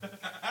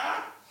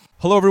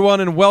Hello, everyone,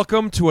 and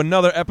welcome to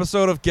another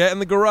episode of Get in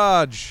the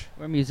Garage.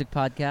 We're a music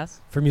podcast.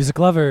 For music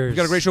lovers. We've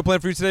got a great show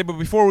planned for you today, but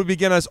before we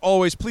begin, as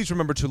always, please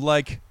remember to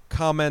like,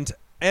 comment,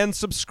 and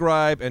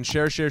subscribe, and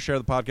share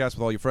the podcast with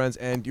all your friends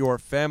and your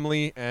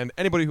family and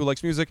anybody who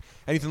likes music,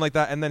 anything like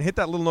that, and then hit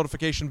that little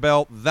notification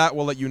bell. That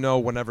will let you know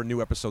whenever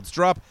new episodes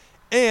drop.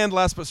 And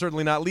last but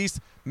certainly not least,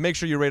 make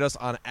sure you rate us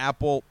on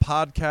Apple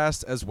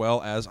Podcasts as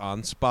well as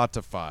on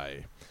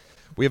Spotify.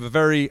 We have a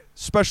very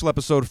special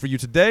episode for you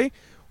today.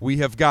 We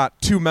have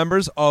got two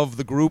members of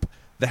the group,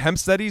 the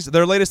Hempsteadys.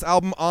 Their latest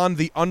album, On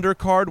the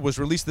Undercard, was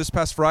released this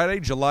past Friday,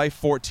 July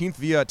 14th,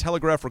 via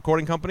Telegraph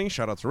Recording Company.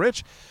 Shout out to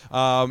Rich.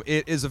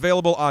 It is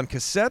available on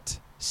cassette,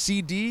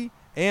 CD,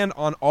 and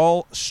on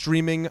all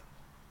streaming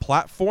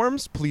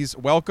platforms. Please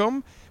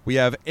welcome. We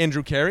have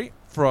Andrew Carey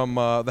from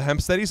the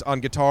Hempsteadys on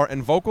guitar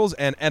and vocals,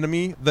 and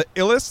NME, the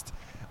Illist,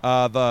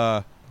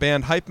 the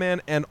band hype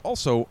man, and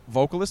also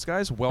vocalist.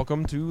 Guys,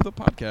 welcome to the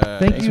podcast.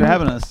 Thanks for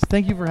having us.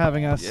 Thank you for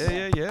having us.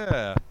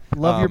 Yeah.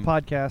 Love your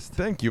podcast.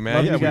 Thank you, man.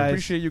 Love yeah, you we guys.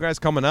 appreciate you guys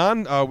coming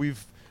on.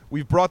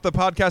 We've brought the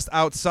podcast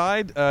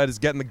outside. It is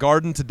Get in the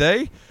Garden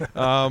today.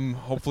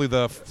 Hopefully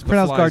the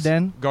pronounced flies-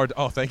 Garden.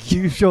 Oh, thank Can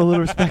you. you show a little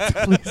respect,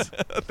 please?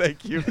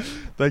 Thank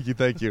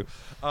you.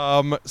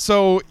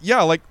 So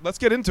yeah, let's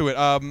get into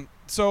it.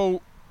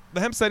 So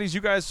the Hempsteadys,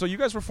 you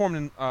guys were formed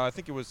in I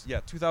think it was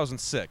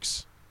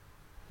 2006.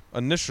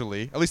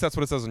 Initially, at least that's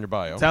what it says on your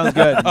bio. Sounds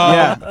good.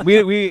 Yeah,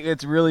 we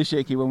it's really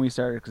shaky when we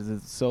started because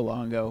it's so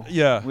long ago.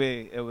 Yeah,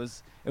 it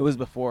was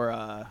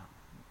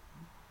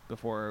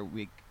before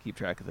we keep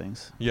track of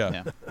things.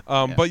 Yeah.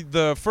 Yeah. But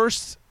the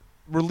first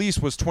release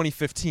was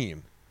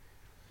 2015.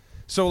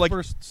 So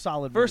First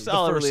solid. First release.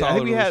 solid first release. I solid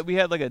think release. we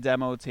had like a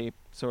demo tape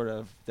sort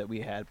of that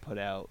we had put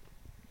out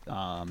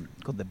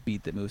called "The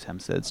Beat That Moves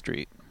Hempstead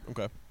Street."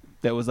 Okay.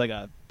 That was like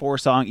a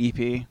 4-song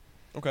EP.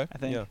 Okay. I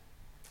think. Yeah.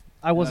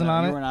 I wasn't No,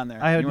 on you it. weren't on there.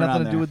 I had You weren't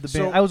nothing on to do there. with the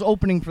band. So- I was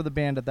opening for the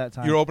band at that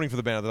time. You were opening for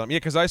the band at the time. Yeah,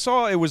 because I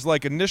saw it was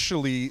like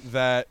initially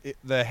that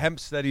the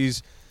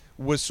Hempsteadys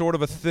was sort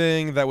of a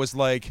thing that was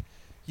like,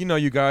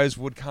 you guys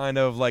would kind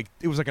of like,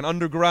 it was like an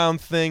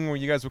underground thing where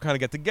you guys would kind of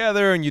get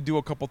together and you do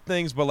a couple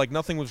things, but like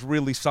nothing was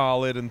really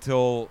solid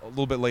until a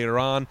little bit later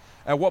on.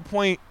 At what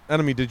point,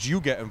 NME, did you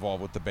get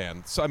involved with the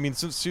band? So I mean,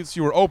 since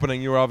you were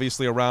opening, you were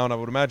obviously around. I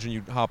would imagine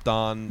you hopped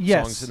on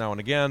Yes. songs now and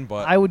again,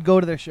 but I would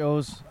go to their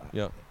shows.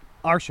 yeah.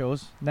 Our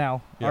shows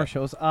now. Yeah. Our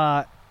shows.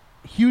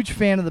 Huge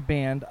fan of the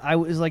band. I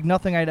was like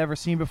nothing I'd ever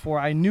seen before.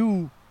 I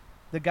knew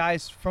the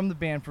guys from the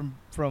band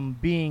from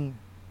being.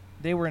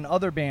 They were in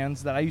other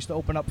bands that I used to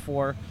open up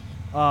for.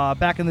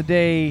 Back in the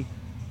day,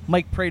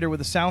 Mike Prater with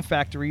the Sound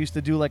Factory used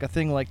to do like a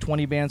thing like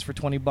 20 bands for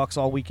 $20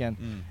 all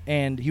weekend.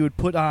 And he would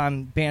put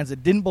on bands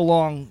that didn't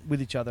belong with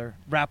each other,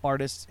 rap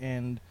artists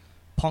and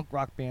punk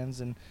rock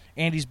bands, and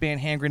Andy's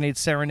band Hand Grenade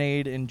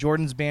Serenade and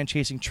Jordan's band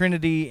Chasing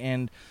Trinity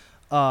and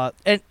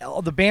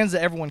all the bands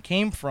that everyone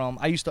came from.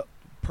 I used to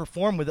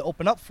perform with,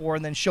 open up for,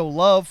 and then show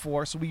love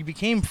for. So we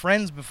became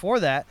friends before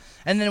that.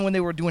 And then when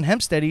they were doing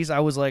Hempsteadys, I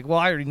was like, well,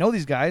 I already know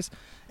these guys,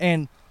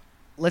 and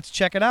let's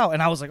check it out.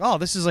 And I was like, oh,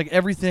 this is like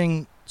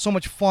everything, so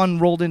much fun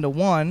rolled into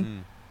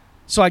one.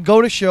 So I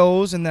go to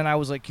shows, and then I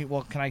was like,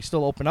 well, can I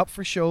still open up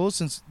for shows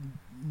since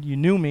you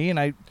knew me? And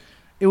I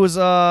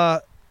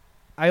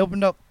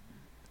opened up,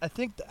 I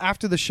think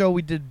after the show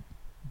we did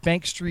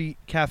Bank Street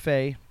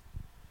Cafe.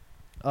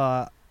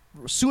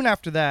 Soon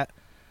after that,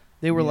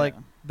 they were like,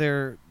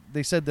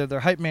 they said they're their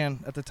hype man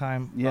at the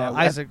time. Yeah,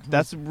 Isaac.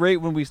 That's right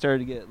when we started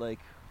to get like,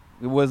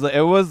 it was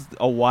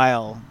a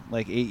while,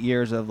 like 8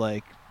 years of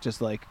like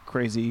just like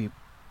crazy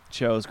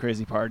shows,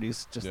 crazy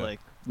parties, just Yeah. like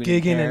we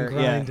didn't Gigging care. and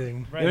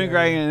grinding. Yeah. Gigging and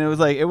grinding, and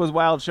it was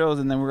wild shows,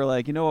 and then we were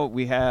like, you know what,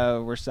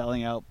 we're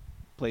selling out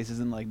places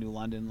in like New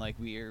London, like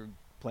we are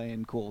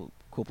playing cool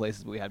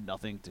places, but we have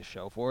nothing to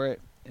show for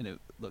it, and it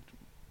looked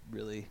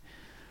really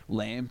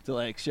lame to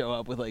like show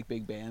up with like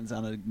big bands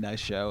on a nice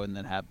show and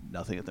then have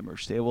nothing at the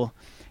merch table.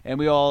 And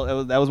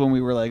that was when we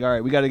were like, all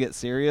right, we got to get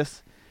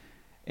serious.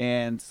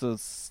 And so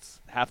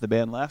half the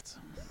band left.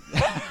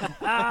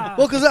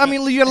 Well, because I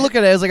mean, you got to look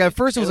at it as like at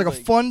first it was like a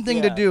fun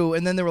thing to yeah. do,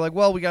 and then they were like,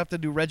 well, we have to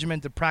do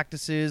regimented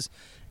practices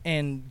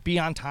and be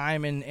on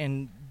time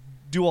and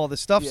do all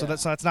this stuff. So Yeah.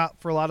 that's not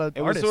for a lot of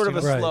It was artists. sort of a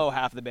you know? Right. slow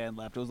half the band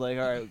left. It was like,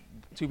 all right,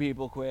 2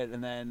 people quit,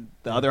 and then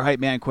the other hype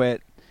man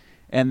quit,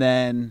 and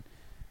then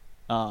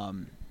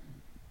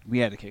we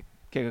had to kick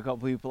a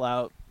couple people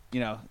out.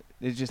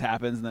 It just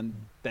happens, and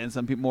then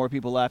some more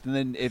people left, and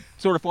then it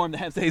sort of formed the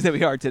Hempsteadys that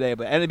we are today.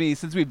 But NME,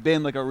 since we've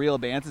been like a real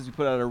band, since we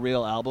put out a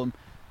real album,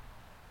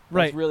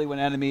 Right. that's really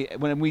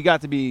when we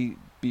got to be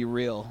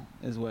real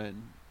is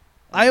when.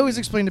 I always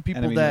explain to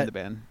people NME joined that the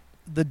band.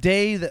 the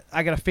day that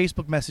I got a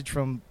Facebook message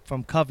from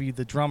Covey,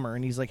 the drummer,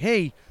 and he's like,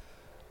 hey,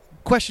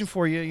 question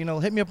for you,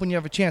 hit me up when you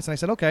have a chance. And I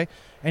said, okay.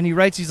 And he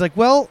writes, he's like,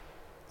 well,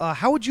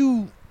 how would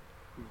you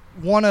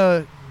want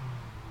to,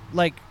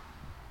 like,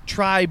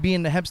 try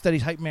being the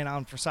Hempsteadys hype man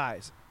on for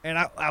size? And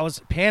I was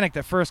panicked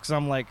at first because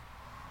I'm like,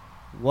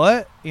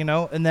 what?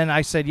 And then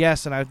I said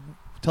yes, and I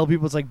tell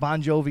people it's like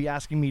Bon Jovi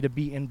asking me to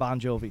be in Bon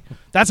Jovi.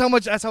 That's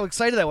how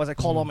excited I was. I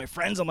called all my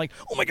friends. I'm like,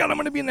 oh my God, I'm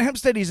going to be in the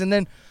Hempsteadys. And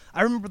then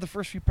I remember the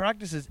first few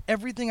practices,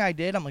 everything I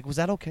did, I'm like, was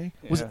that okay?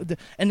 Yeah.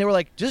 And they were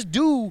like, just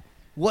do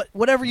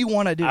whatever you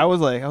want to do. I was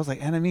like,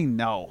 NME,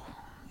 no.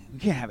 You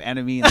can't have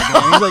NME in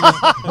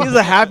the band. He's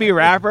a happy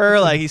rapper,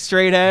 like he's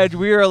straight edge.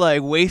 We were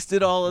like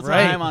wasted all the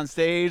time on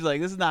stage. Like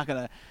this is not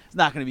gonna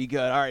be good.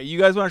 All right, you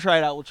guys want to try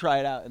it out? We'll try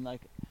it out. And like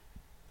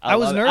I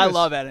was nervous. I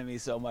love NME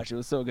so much. It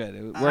was so good.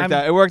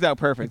 It worked out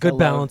perfect. Good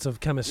balance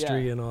of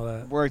chemistry and all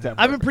that. Worked out.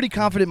 I've been pretty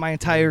confident my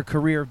entire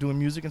career of doing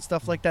music and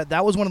stuff like that.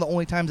 That was one of the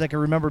only times I can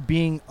remember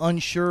being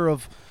unsure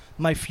of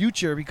my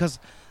future because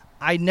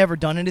I'd never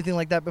done anything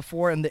like that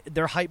before, and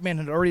their hype man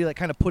had already like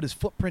kind of put his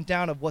footprint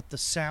down of what the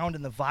sound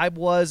and the vibe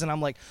was, and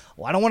I'm like,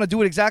 well, I don't want to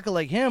do it exactly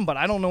like him, but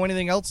I don't know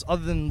anything else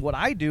other than what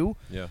I do.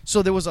 Yeah.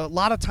 So there was a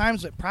lot of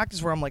times at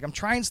practice where I'm like, I'm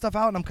trying stuff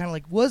out, and I'm kind of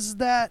like, was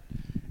that?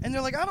 And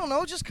they're like, I don't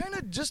know, just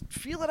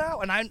feel it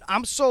out. And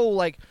I'm so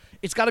like,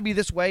 it's got to be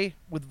this way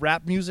with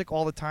rap music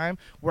all the time,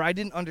 where I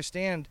didn't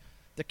understand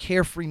the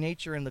carefree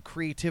nature and the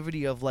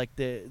creativity of like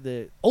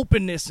the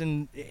openness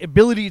and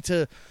ability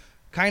to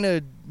kind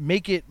of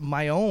make it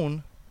my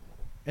own.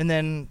 And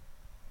then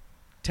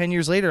 10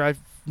 years later,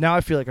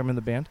 I feel like I'm in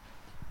the band.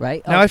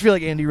 Right. Now I feel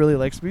like Andy really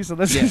likes me, so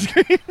that's just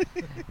great.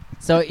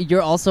 So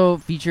you're also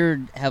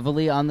featured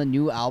heavily on the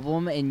new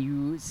album, and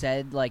you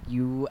said like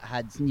you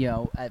had,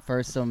 at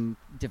first some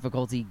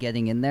difficulty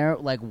getting in there.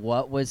 Like,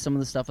 what was some of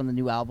the stuff on the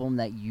new album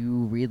that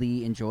you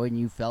really enjoyed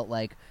and you felt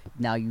like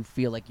now you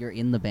feel like you're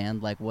in the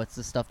band? Like, what's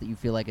the stuff that you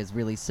feel like is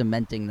really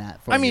cementing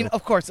that for you? I mean,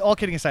 of course, all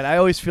kidding aside, I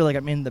always feel like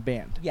I'm in the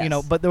band.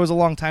 Yes. But there was a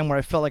long time where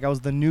I felt like I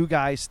was the new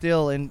guy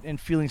still and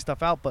feeling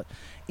stuff out. But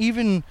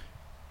even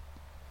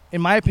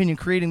in my opinion,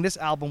 creating this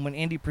album when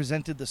Andy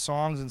presented the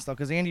songs and stuff,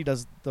 because Andy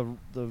does the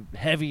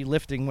heavy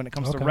lifting when it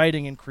comes to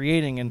writing and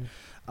creating, and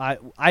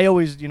I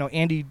always,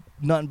 Andy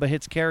nothing but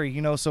hits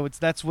Carey, so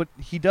that's what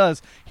he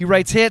does. He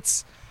writes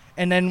hits,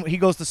 and then he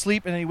goes to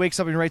sleep, and then he wakes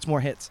up and writes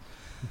more hits.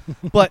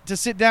 But to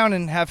sit down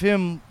and have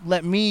him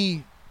let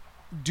me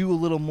do a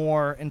little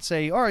more and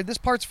say, all right, this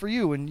part's for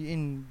you,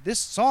 and this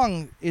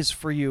song is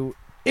for you.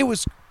 It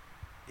was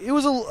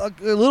a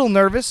little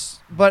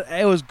nervous, but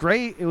it was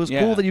great. It was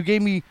cool that you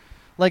gave me.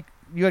 Like,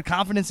 you had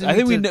confidence in me. I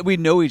think we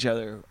know each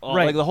other.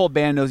 Right. Like, the whole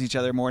band knows each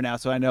other more now,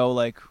 so I know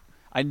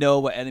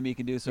what NME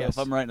can do. So Yes. if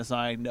I'm writing a song,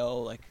 I know,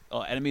 like, oh,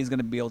 NME is going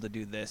to be able to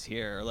do this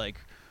here. Or, like,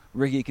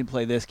 Ricky can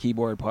play this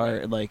keyboard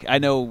part. And, like, I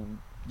know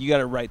you got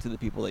to write to the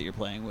people that you're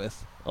playing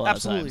with a lot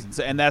Absolutely. of times.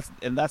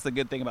 And that's the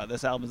good thing about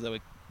this album is that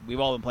we've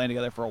all been playing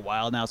together for a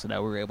while now, so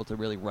now we're able to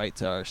really write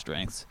to our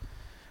strengths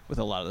with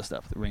a lot of the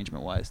stuff,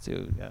 arrangement-wise,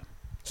 too. Yeah.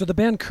 So the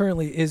band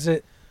currently,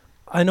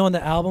 I know on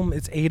the album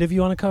it's 8 of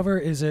you on a cover.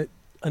 Is it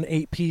an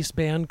 8-piece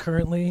band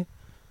currently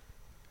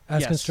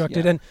as Yes,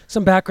 constructed? yeah. And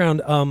some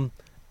background,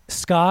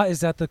 ska,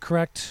 is that the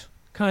correct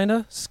kind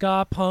of?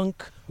 Ska,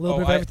 punk, a little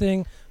bit of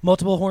everything,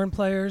 multiple horn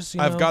players,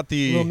 I've got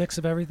the little mix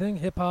of everything,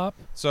 hip-hop,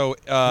 So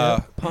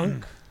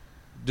punk.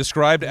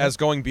 described as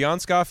going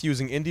beyond ska,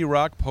 fusing indie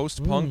rock,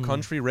 post-punk,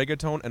 country,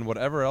 reggaeton, and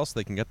whatever else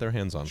they can get their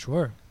hands on.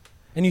 Sure.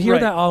 And you hear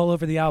Right. that all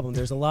over the album.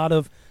 There's a lot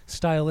of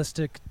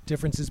stylistic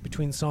differences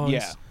between songs.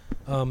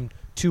 Yeah.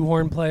 2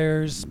 horn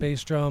players,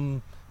 bass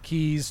drum,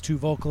 keys, 2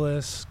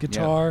 vocalists,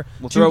 guitar.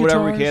 We'll 2 throw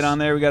whatever we guitars. can on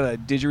there. We got a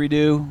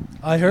didgeridoo.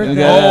 I heard We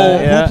that.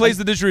 got- yeah. Who plays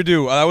the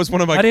didgeridoo? That was one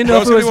of my. I didn't know that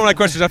was if it gonna be was- one of my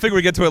questions. I figured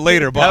we'd get to it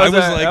later, but that was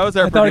like, our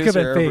I thought it could producer. have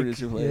been Our fake.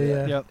 producer played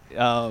it. Yeah.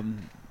 Yep.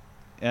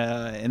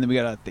 And then we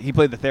got he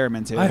played the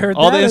theremin too. I heard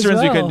all that the as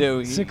instruments well. we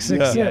couldn't do.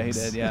 666. Yeah, he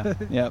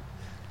did. Yeah, yep.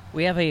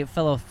 We have a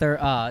fellow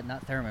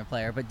not theremin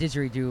player, but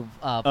didgeridoo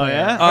player. Oh,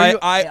 yeah?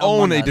 I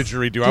own a Among Us.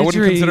 didgeridoo. I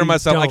wouldn't consider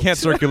myself. I Don't. can't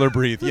circular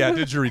breathe. Yeah,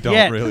 didgeridoo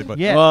Yeah, really, but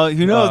yeah. Well,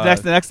 who knows? Uh,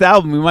 the next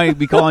album we might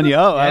be calling you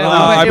up. I don't Yeah,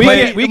 know. it might- We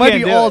it can't- we might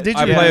can't be do all it. I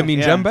didgeridoo. play a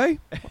Yeah.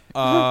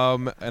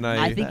 minjembe. And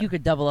I think you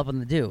could double up on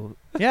the do.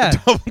 Yeah.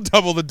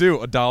 double the do,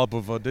 a dollop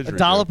of didgeridoo. A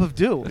dollop of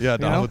dew. Yeah, a you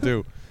know? dollop of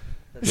do.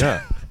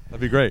 Yeah, that'd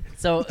be great.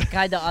 So,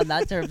 kind of on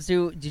that terms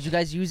too, did you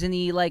guys use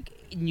any like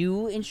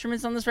new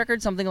instruments on this record?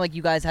 Something like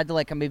you guys had to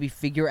like maybe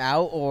figure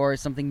out, or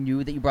something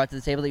new that you brought to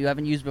the table that you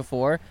haven't used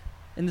before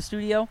in the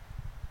studio?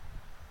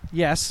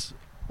 Yes.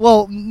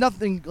 Well,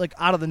 nothing like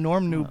out of the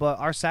norm new, but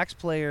our sax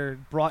player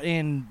brought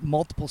in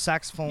multiple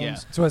saxophones. Yeah.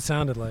 That's what it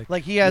sounded like.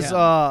 Like he has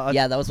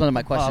Yeah, that was one of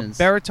my questions.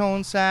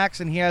 baritone sax,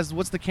 and he has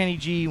what's the Kenny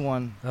G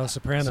one? That was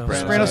soprano.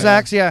 Soprano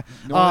sax, yeah.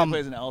 Normally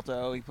plays an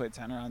alto. He played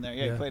tenor on there.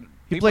 Yeah, Yeah. he played-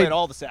 played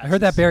all the saxes. I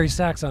heard that Barry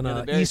sax on Yeah,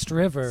 the Barry East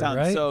River, sounds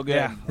right? so good.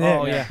 Yeah. Yeah.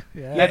 Oh, yeah.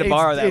 Yeah. You had to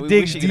borrow It that. We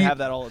digs wish you could deep. have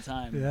that all the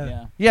time. Yeah.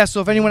 Yeah. Yeah, so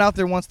if anyone out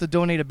there wants to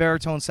donate a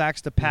baritone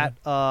sax to Pat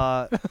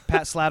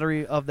Pat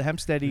Slattery of the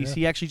Hempsteadys, Yeah.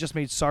 he actually just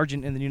made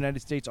sergeant in the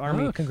United States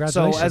Army. Oh,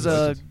 congratulations. So as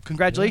a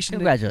congratulations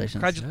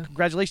Congratulations.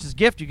 congratulations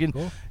gift, you can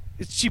Cool.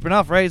 it's cheap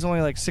enough, right? It's only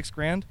like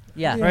 $6,000,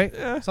 Yeah. right?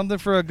 Yeah. Something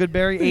for a good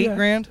berry, Yeah.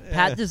 $8,000.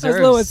 Pat As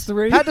low as deserves.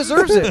 3. Pat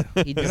deserves it.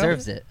 He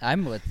deserves it.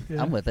 I'm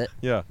with it.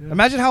 Yeah.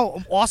 Imagine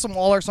how awesome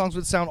all our songs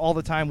would sound all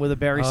the time with a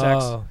berry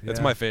sax. It's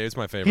my favorite. It's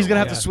my favorite. He's gonna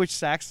have one. to switch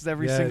saxes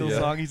every Yeah, single yeah.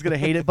 song. He's gonna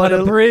hate it, But but a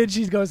it'll, bridge,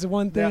 he goes to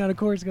one thing. Yeah. On a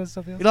chorus, he goes to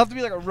something else. it'll have to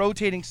be like a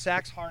rotating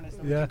sax harness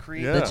that we Yeah. can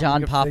create. Yeah. The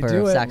John Popper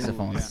do of it.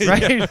 saxophones.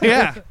 Right?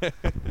 Yeah.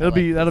 like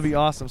That'll be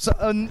awesome. So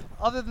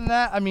other than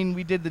that, I mean,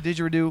 we did the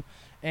didgeridoo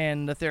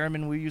and the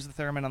theremin. We used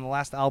the theremin on the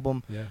last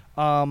album. Yeah.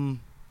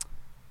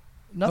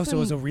 Nothing. Oh, so it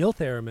was a real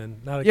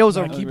thereremin, not a, Yeah, it was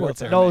not a a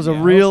keyboard real theremin. no, it was a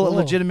Yeah. real, Oh, cool.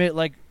 legitimate,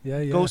 like Yeah,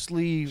 yeah.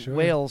 ghostly Sure.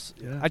 whales.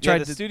 Yeah. I tried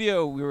the to.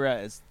 studio we were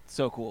at is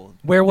so cool.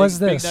 Where was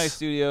Big this? nice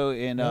studio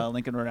in Yeah.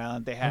 Lincoln, Rhode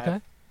Island. They had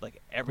Okay.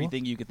 like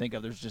everything you could think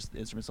of. There's just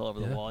instruments all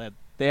over Yeah. the wall.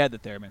 They had the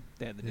theremin.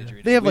 They had the Yeah.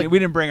 didgeridoo. They have, we, like- we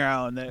didn't bring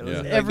our own. It was, Yeah.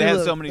 like, Every they had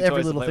little- so many every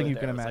toys to little play thing with you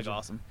there. can It was, imagine. like,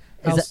 awesome.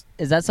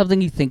 Is that something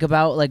you think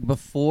about like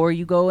before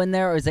you go in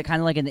there, or is it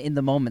kind of like an in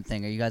the moment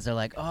thing? Or you guys are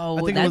like, oh, I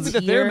think it that's was The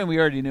here? theremin we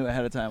already knew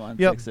ahead of time on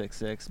Yep.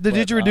 666. The but,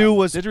 didgeridoo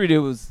was-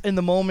 didgeridoo was. In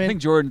the I moment. think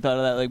Jordan thought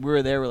of that. Like we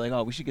were there, we're like,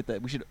 oh, we should get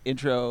that. We should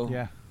intro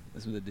Yeah.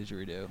 this with a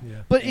didgeridoo. Yeah.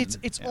 But And-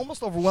 it's yeah.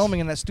 almost overwhelming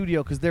in that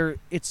studio because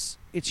it's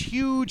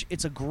huge.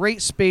 It's a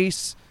great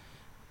space.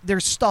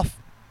 There's stuff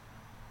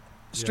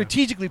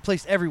strategically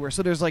placed everywhere.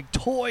 So there's like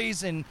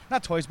toys and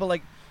not toys, but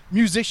like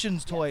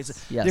musicians'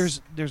 toys.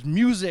 Yes. There's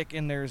music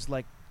and there's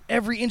like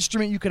every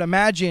instrument you could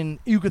imagine,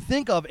 you could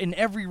think of in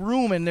every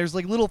room, and there's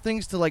like little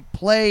things to like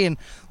play and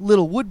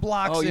little wood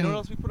blocks. Oh, you and know what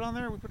else we put on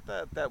there? We put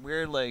that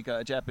weird like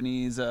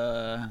Japanese.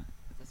 The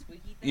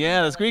squeaky thing?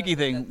 Yeah, the squeaky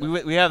thing.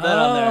 We have that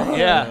on Oh. there.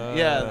 Yeah,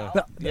 yeah,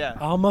 The yeah.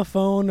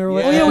 Almaphone or Yeah.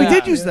 what? Oh, yeah, we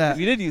did use that.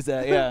 We did use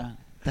that. Yeah.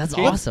 That's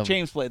James, awesome.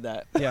 James played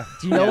that. Yeah.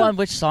 Do you know Yeah. on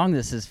which song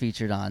this is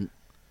featured on?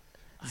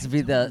 This would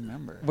be don't the.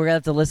 remember. We're gonna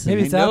have to listen.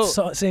 Maybe it's We know-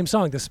 that same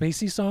song, the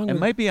Spacey song. It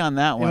with- might be on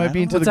that It one. might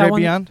be Into What's the that Great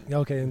one? Beyond. Yeah,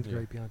 okay, Into the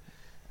Great Beyond.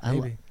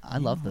 Maybe. I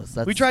love this.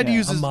 That's, We tried to yeah.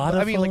 use this.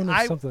 I mean, like Amadaphone or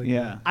I something like Yeah.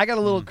 that. I got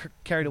a little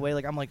carried away.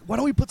 Like I'm like, why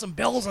don't we put some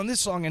bells on this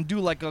song and do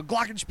like a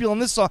glockenspiel on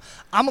this song?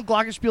 I'm a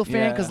glockenspiel fan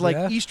Yeah. because like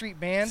Yeah. E Street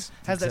Band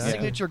has that Exactly.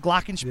 signature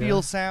glockenspiel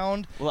Yeah.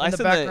 sound Well, in I the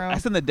send background. I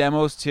send the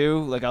demos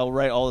too. Like I'll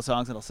write all the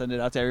songs and I'll send it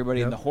out to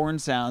everybody. And Yep. the horn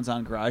sounds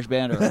on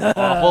GarageBand are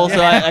awful.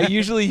 So I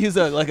usually use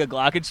a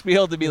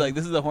glockenspiel to be like,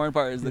 this is the horn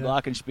part, is the Yeah.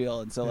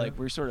 glockenspiel. And so Yeah. like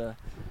we're sort of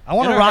I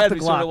want in to our rock head, the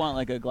we sort of glock. want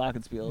like a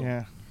glockenspiel.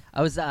 Yeah.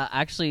 I was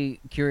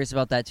actually curious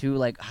about that too,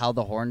 like how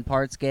the horn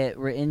parts get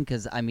written.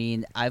 Because I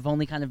mean, I've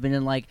only kind of been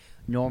in like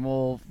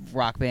normal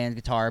rock band,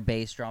 guitar,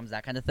 bass, drums,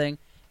 that kind of thing.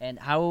 And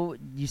how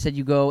you said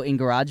you go in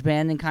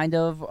GarageBand and kind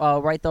of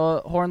write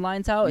the horn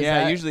lines out? Is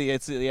Yeah, that- usually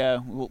it's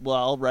Well,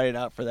 I'll write it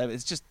out for them.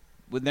 It's just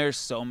when there's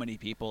so many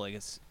people, like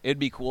it'd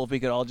be cool if we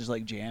could all just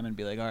like jam and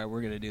be like, all right,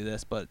 we're gonna do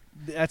this, but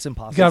That's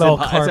impossible. You gotta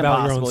all it's carve out your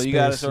own impossible. You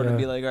gotta space, sort of yeah.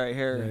 be like, all right,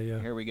 Yeah.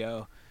 here we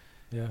go.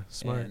 Yeah,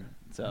 smart. And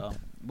so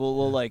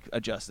we'll like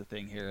adjust the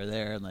thing here or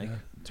there and like Yeah.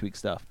 tweak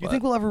stuff. You but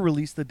think we'll ever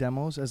release the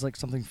demos as like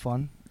something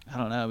fun? I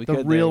don't know. We The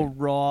could real the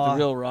raw.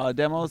 real raw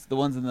demos, the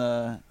ones in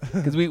the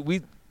because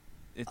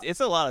it's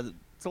a lot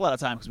of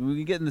time because when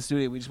we get in the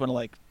studio, we just want to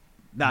like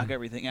knock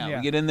everything out. Yeah.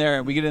 We get in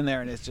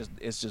there and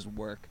it's just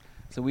work.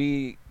 So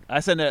I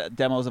send out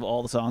demos of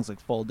all the songs, like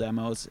full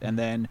demos, and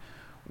then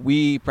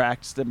we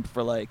practice them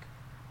for like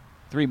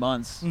 3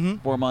 months,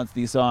 Mhm. 4 months.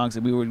 These songs,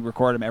 and we would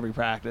record them every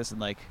practice and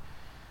like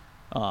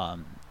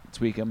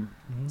tweak them.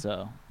 Mhm.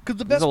 So Because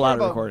the There's best a lot part of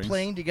about recordings.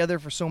 playing together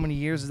for so many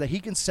years is that he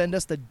can send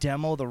us the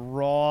demo, the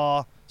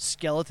raw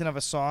skeleton of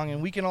a song,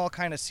 and we can all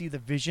kind of see the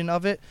vision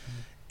of it.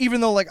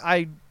 Even though, like,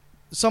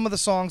 some of the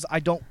songs I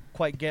don't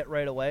quite get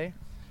right away.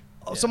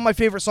 Yeah. Some of my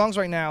favorite songs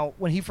right now,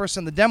 when he first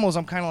sent the demos,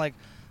 I'm kind of like,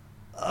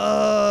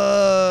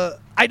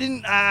 I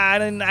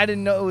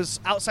didn't know it was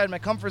outside my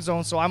comfort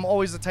zone. So I'm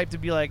always the type to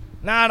be like,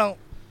 nah,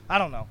 I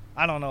don't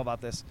know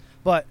about this.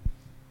 But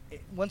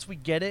once we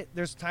get it,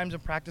 there's times in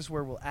practice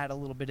where we'll add a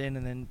little bit in,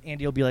 and then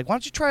Andy will be like, why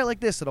don't you try it like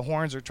this to the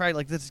horns, or try it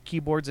like this to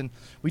keyboards, and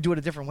we do it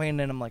a different way. And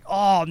then I'm like,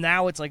 oh,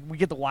 now it's like we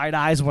get the wide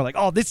eyes, and we're like,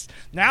 oh,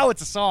 now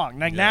it's a song.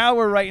 Like now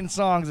we're writing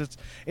songs.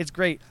 It's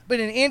great. But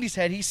in Andy's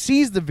head, he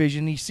sees the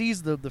vision, he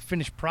sees the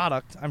finished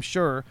product, I'm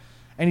sure,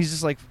 and he's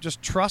just like,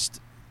 just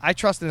trust. I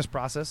trust in his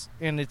process,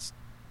 and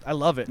I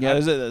love it. yeah,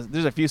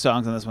 there's a few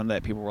songs on this one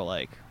that people were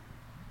like,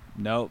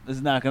 nope, this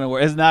is not gonna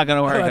work. It's not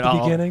gonna work at at the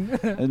all. beginning.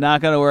 It's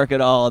not gonna work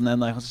at all. And then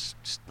like let's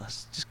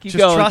just keep Just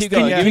going. trust Keep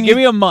going. it, yeah. Give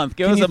me a month.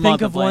 Give Can us you a month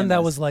think of playing one that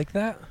this. was like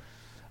that?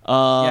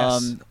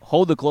 Yes.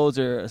 Hold the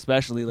Closer,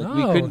 especially. Like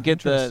we Oh, couldn't get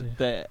interesting.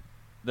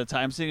 the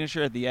time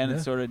signature at the end. Yeah.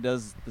 It sort of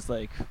does this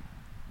like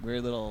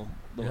weird little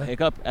Yeah.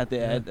 hiccup at the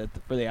Yeah. end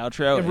for the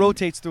outro. It and,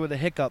 rotates through the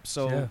hiccup,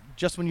 so Yeah.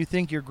 just when you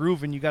think you're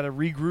grooving, you got to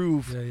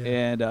re-groove. Yeah,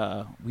 yeah.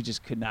 And we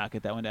just could not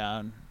get that one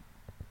down.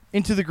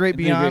 Into the Great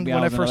Into the Great Beyond,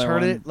 Beyond when I was first another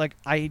heard one. it, like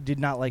I did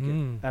not like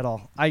Mm. it at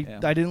all. Yeah.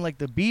 I didn't like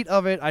the beat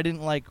of it. I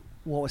didn't like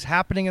what was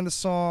happening in the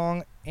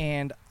song.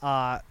 And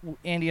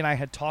Andy and I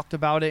had talked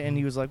about it, and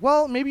he was like,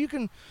 "Well, maybe you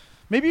can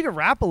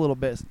rap a little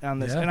bit on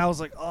this." Yeah. And I was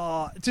like,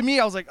 "Oh," to me,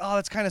 I was like, "Oh,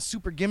 that's kind of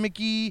super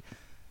gimmicky."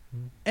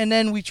 Mm. And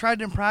then we tried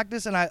it in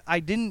practice, and I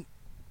didn't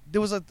there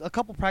was a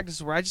couple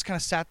practices where I just kind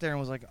of sat there and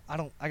was like, I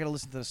got to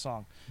listen to this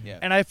song. Yeah.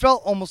 And I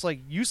felt almost like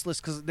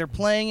useless because they're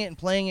playing it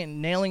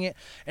and nailing it.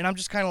 And I'm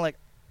just kind of like,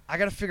 I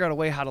got to figure out a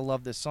way how to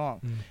love this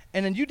song.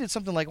 And then you did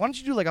something like, why don't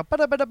you do like a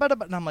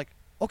ba-da-ba-da-ba-da-ba? And I'm like,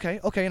 okay.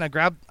 And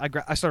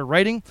I started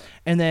writing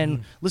and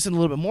then listened a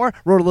little bit more,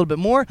 wrote a little bit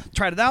more,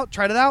 tried it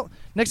out.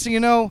 Next thing you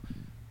know,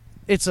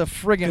 it's a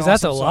friggin' awesome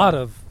that's a song. lot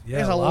of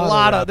There's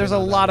a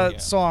lot of Yeah.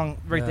 song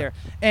right there.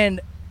 And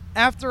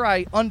after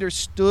I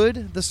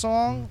understood the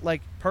song,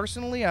 like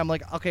personally, I'm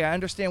like, okay, I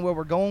understand where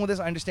we're going with this.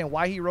 I understand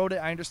why he wrote it.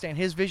 I understand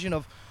his vision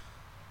of,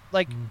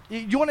 like,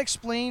 you want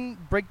to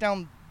break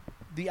down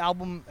the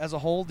album as a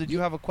whole? Did you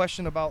have a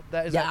question about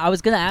that? I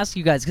was gonna ask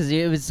you guys because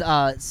it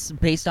was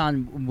based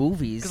on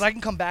movies. Because I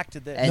can come back to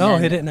this. And No,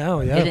 then- hit it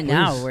now. Yeah, hit it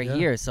now. please. We're Yeah.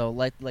 here, so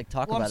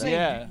talk Well, I'm about it. saying-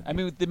 Yeah, I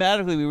mean,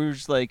 thematically, we were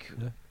just like,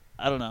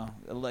 I don't know,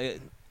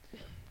 like,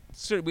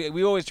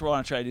 we always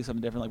want to try to do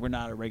something different. Like, we're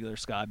not a regular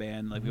ska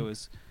band. Like, we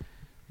always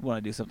want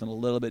to do something a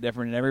little bit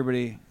different. And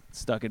everybody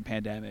stuck in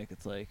pandemic.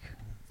 It's like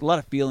a lot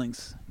of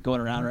feelings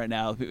going around right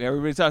now.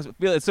 Everybody talks.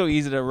 It's so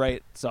easy to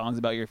write songs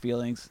about your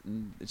feelings,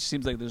 and it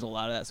seems like there's a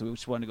lot of that. So we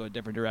just wanted to go a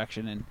different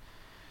direction and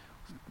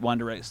wanted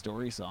to write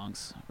story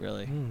songs,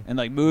 really. And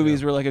like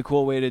movies were like a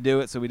cool way to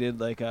do it. So we did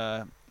like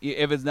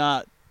if it's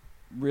not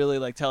really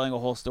like telling a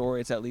whole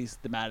story, it's at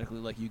least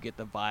thematically like you get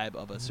the vibe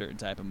of a certain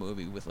type of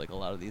movie with like a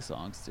lot of these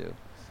songs too.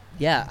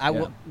 Yeah,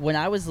 when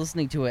I was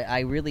listening to it, I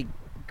really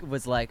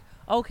was like,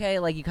 okay,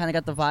 like you kind of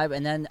got the vibe,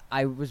 and then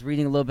I was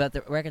reading a little bit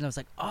about the record, and I was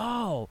like,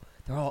 oh,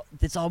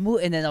 it's all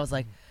movie, and then I was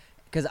like,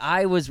 because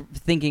I was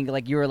thinking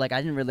like you were like,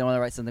 I didn't really want to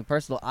write something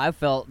personal. I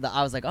felt that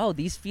I was like, oh,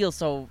 these feel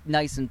so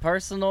nice and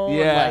personal.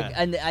 Yeah. Like,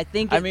 and I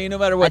think I mean, no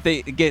matter what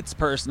it gets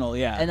personal,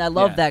 yeah. and I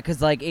love that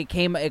because like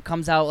it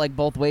comes out like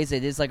both ways.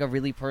 It is like a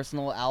really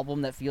personal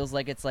album that feels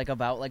like it's like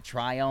about like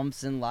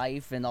triumphs in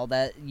life and all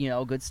that,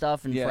 good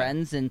stuff and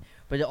friends,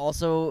 but it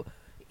also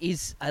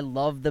is. I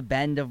love the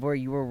bend of where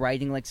you were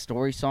writing like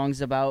story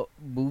songs about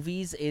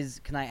movies.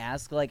 Can I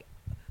ask, like,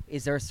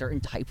 is there a certain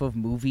type of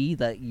movie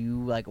that you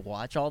like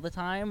watch all the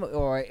time,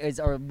 or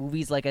are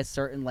movies like a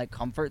certain like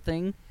comfort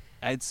thing?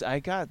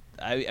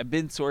 I've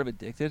been sort of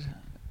addicted.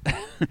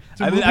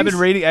 I've been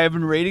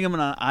rating them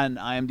on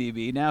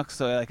IMDb now,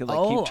 so I could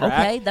like keep track.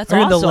 Okay, that's Are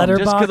you in the awesome. Letterboxd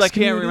Just because I can't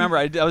community? remember,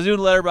 I was doing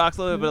Letterboxd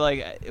a little bit, but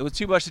like it was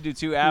too much to do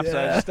two apps, so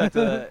I just stuck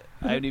to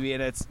IMDb,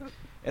 and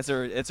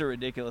it's a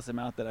ridiculous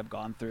amount that I've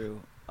gone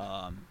through.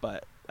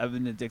 But I've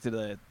been addicted to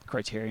the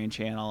Criterion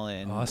Channel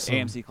and Awesome.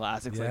 AMC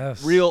Classics,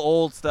 Yes. like real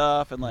old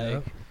stuff and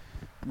like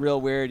real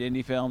weird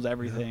indie films,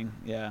 everything.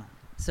 Yeah.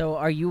 So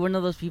are you one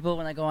of those people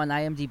when I go on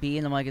IMDb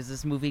and I'm like, is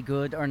this movie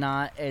good or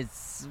not?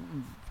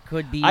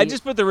 Could be. I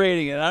just put the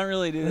rating in. I don't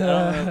really do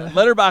that.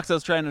 Letterboxd, I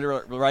was trying to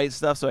write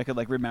stuff so I could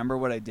like remember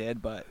what I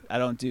did, but I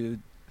don't do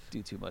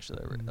too much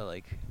of the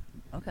like.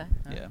 Okay.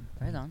 Yeah.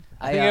 Right on.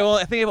 I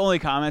think I've only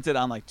commented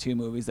on like 2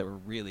 movies that were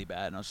really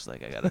bad, and I was just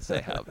like, I gotta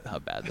say how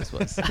bad this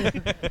was.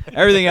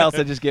 Everything else,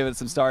 I just give it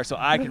some stars so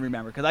I can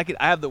remember, because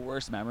I have the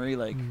worst memory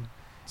like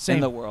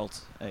in the world.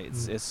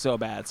 It's so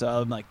bad. So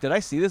I'm like, did I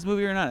see this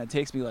movie or not? It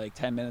takes me like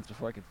 10 minutes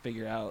before I can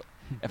figure out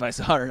if I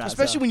saw it or not.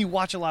 Especially when you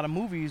watch a lot of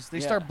movies,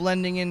 they start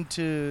blending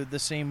into the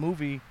same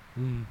movie.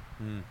 Mm.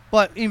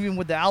 But even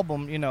with the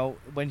album,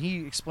 when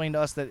he explained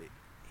to us that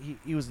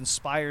he was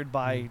inspired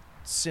by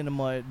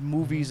cinema,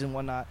 movies, and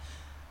whatnot,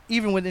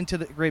 even with Into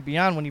the Great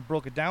Beyond, when he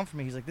broke it down for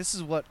me, he's like, this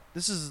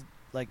is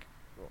like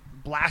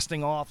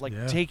blasting off, like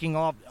taking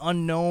off,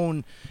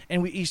 unknown.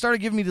 And he started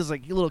giving me these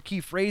like little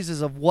key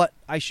phrases of what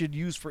I should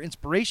use for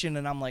inspiration,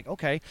 and I'm like,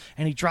 okay.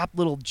 And he dropped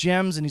little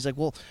gems, and he's like,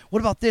 well, what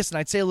about this? And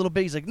I'd say a little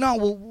bit. He's like, no,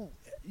 well,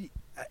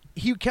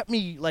 he kept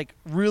me like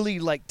really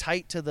like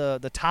tight to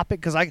the topic,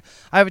 because I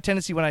have a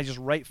tendency when I just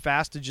write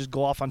fast to just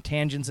go off on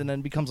tangents, and then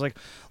it becomes like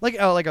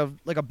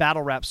a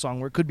battle rap song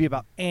where it could be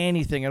about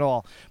anything at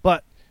all.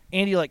 But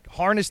Andy like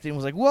harnessed it and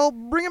was like, well,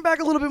 bring it back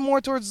a little bit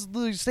more towards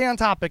stay on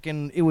topic,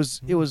 and it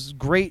was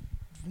great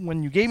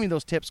when you gave me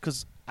those tips,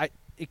 because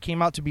it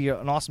came out to be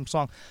an awesome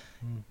song.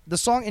 The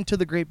song Into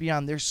the Great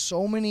Beyond, there's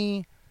so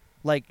many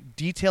like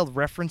detailed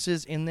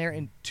references in there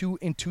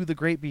into the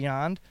Great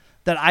Beyond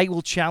that I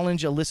will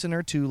challenge a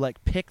listener to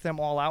like pick them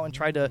all out and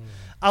try to.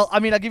 I'll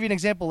give you an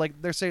example. Like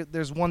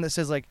there's one that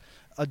says like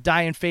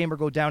die in fame or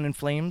go down in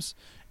flames.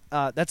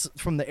 That's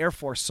from the Air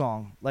Force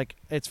song. Like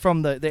it's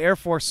from the Air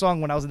Force song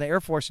when I was in the Air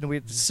Force. We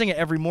had to sing it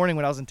every morning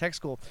when I was in tech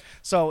school.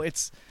 So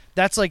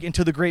that's like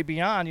Into the Great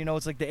Beyond.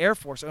 It's like the Air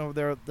Force. And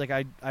there, like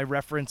I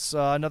reference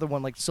another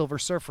one like Silver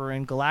Surfer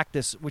and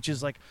Galactus, which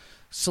is like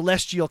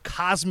celestial,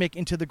 cosmic,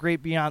 Into the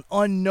Great Beyond,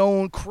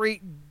 unknown,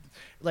 great,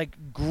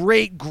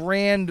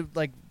 grand,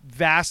 like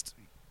vast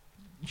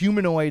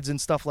humanoids and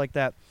stuff like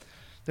that.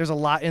 There's a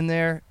lot in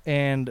there,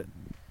 and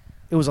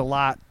it was a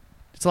lot.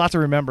 It's a lot to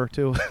remember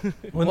too.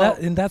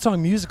 In that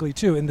song musically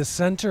too, in the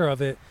center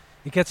of it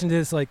it gets into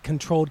this like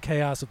controlled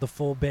chaos of the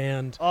full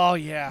band. Oh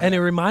yeah. And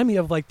it reminded me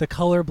of like the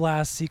color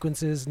blast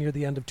sequences near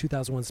the end of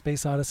 2001: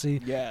 Space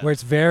Odyssey, Yeah. where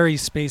it's very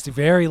spacey,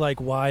 very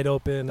like wide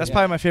open. That's Yeah.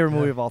 probably my favorite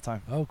movie Yeah. of all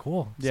time. Oh,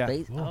 cool. Yeah.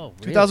 Space? Cool. Oh,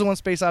 really? 2001: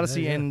 Space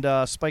Odyssey Yeah.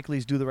 and Spike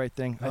Lee's Do the Right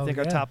Thing. I Oh, think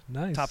are yeah. top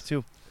Nice.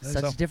 two.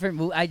 Such So- different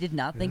movie. I did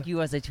not think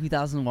you as a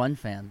 2001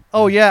 fan.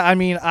 Oh yeah, I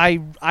mean, I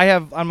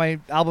have on my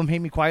album "Hate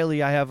Me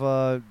Quietly," I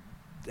have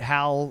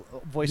Hal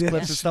voice Yeah.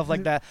 clips and stuff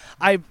like that.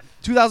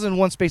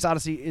 2001: Space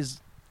Odyssey is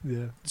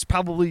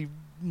probably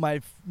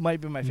might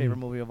be my favorite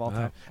movie of all Wow.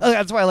 time.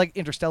 That's why I like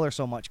Interstellar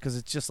so much because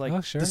it's just like Oh,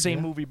 sure, the same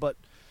yeah. movie but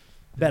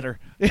better,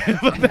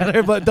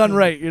 but done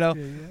right. You know.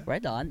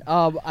 Right on.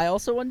 I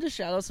also wanted to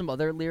shout out some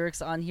other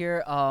lyrics on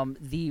here.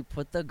 The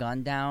 "put the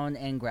gun down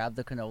and grab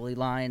the cannoli"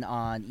 line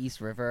on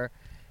East River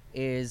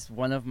is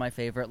one of my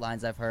favorite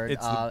lines I've heard.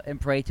 It's the- And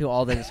pray to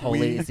all that is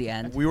holy is the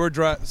end. We were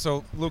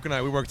so Luke and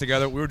I, we worked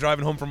together. We were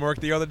driving home from work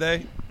the other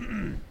day,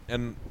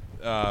 and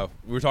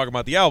we were talking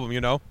about the album,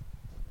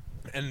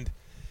 and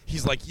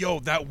he's like, "Yo,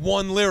 that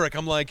one lyric."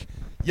 I'm like,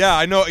 "Yeah,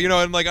 I know,"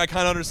 and like I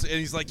kind of understand. And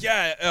he's like,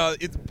 "Yeah,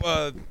 it's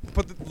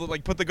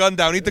put the gun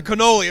down, eat the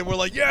cannoli," and we're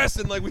like, "Yes!"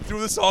 And like we threw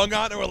the song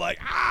on, and we're like,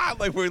 "Ah!"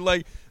 Like we're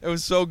like, it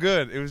was so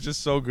good. It was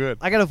just so good.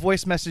 I got a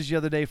voice message the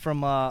other day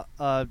from a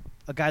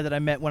guy that I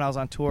met when I was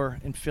on tour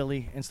in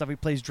Philly and stuff. He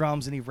plays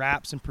drums and he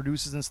raps and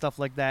produces and stuff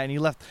like that. And he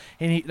left,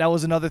 and that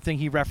was another thing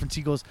he referenced.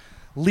 He goes,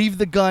 "Leave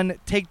the gun,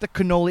 take the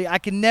cannoli. I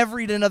can never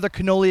eat another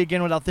cannoli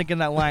again without thinking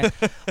that line."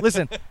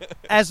 Listen,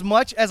 as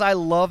much as I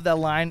love that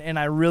line and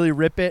I really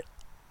rip it,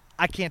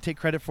 I can't take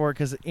credit for it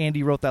because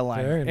Andy wrote that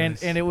line. Very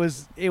nice. And it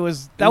was We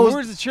that was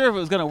weren't sure if it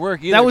was gonna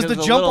work either. that was 'cause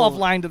the a jump little- off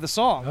line to the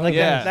song. Oh, Like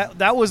yeah.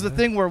 that was the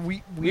thing where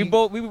we We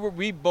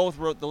both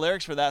wrote the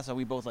lyrics for that, so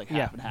we both like half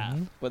Yeah. and half.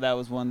 Mhm. But that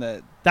was one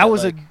that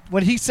was like,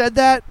 when he said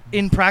that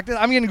in practice.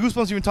 I'm getting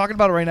goosebumps even talking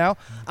about it right now.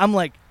 I'm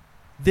like,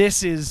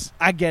 this is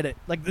I get it.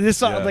 Like this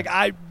song, Yeah.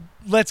 like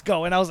let's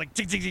go. And I was like,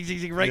 tick, tick, tick,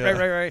 tick, tick, right.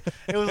 Yeah.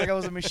 It was like I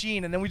was a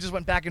machine. And then we just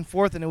went back and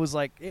forth, and it was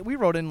like we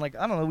wrote in like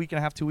I don't know, a week and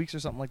a half, 2 weeks or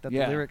something like that.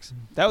 Yeah. The lyrics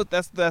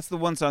that's the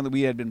one song that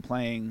we had been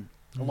playing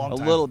a long a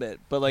time. little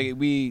bit, but like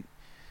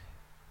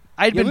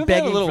I'd yeah, been we've had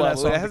begging a little for while. that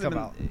song It to hasn't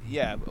come been,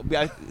 out.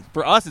 Yeah,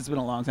 for us it's been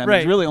a long time. Right.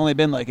 It's really only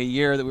been like a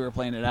year that we were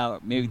playing it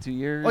out, maybe 2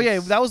 years. Oh yeah,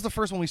 that was the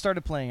first one we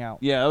started playing out.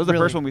 Yeah, that was the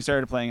Really. first one we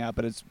started playing out,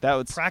 but that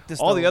was Practice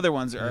all the though, other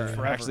ones are Yeah.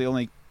 forever. actually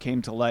only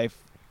came to life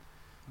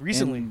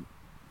recently.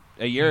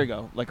 a year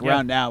ago. Like Yeah.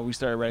 around now, we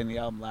started writing the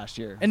album last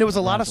year. And there was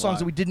a lot Around of songs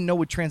that July. we didn't know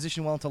would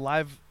transition well into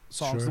live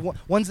songs. Sure. The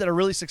ones that are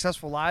really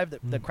successful live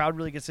that the Mm. crowd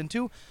really gets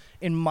into,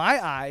 in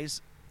my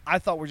eyes, I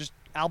thought were just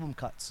album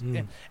cuts.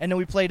 Mm. And then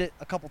we played it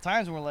a couple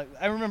times and we're like,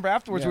 I remember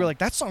afterwards we Yeah. were like,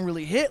 that song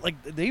really hit.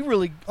 Like they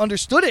really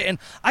understood it. And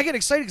I get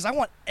excited because I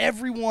want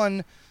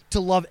everyone to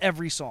love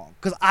every song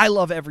because I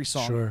love every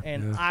song. Sure,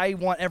 And yeah. I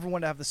want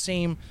everyone to have the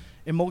same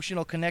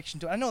emotional connection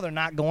to it. I know they're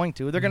not going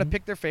to. They're going to Mhm.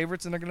 pick their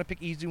favorites and they're going to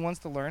pick easy ones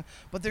to learn.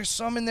 But there's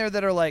some in there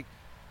that are like,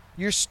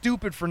 you're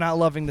stupid for not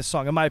loving this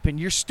song, in my opinion.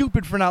 You're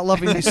stupid for not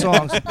loving these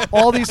songs.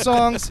 All these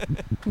songs.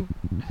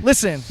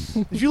 Listen,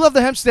 if you love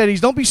the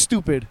Hempsteadys, don't be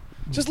stupid.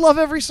 Just love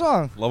every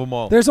song. Love them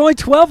all. There's only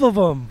 12 of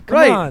them. Come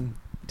Right. on.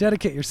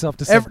 Dedicate yourself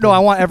to something. No, I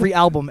want every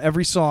album,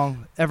 every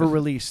song ever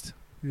released.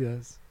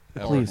 Yes.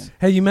 Please.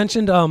 Hey, you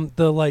mentioned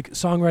the like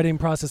songwriting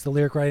process, the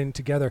lyric writing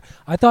together.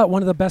 I thought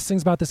one of the best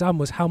things about this album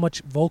was how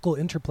much vocal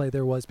interplay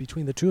there was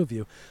between the two of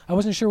you. I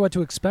wasn't sure what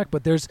to expect,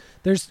 but there's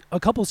a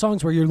couple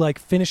songs where you're like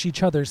finish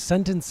each other's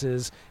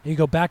sentences and you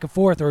go back and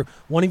forth, or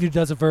one of you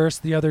does a verse,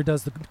 the other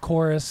does the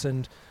chorus,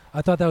 and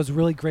I thought that was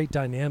really great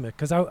dynamic.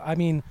 Because I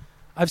mean,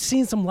 I've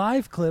seen some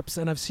live clips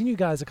and I've seen you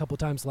guys a couple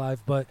times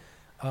live, but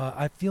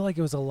I feel like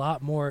it was a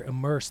lot more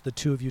immersed, the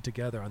two of you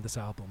together on this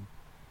album.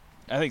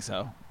 I think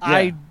so.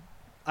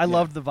 I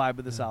loved the vibe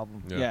of this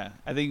album. Yeah.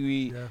 I think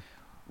we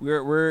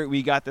Yeah.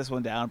 we got this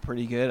one down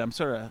pretty good. I'm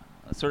sort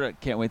of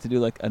can't wait to do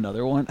like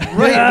another one.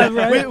 Right. Yeah,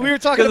 right. We were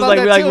talking Because about like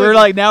that too. we're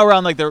like now we're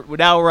on like Yeah.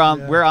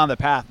 we're on the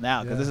path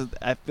now because Yeah. this is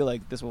I feel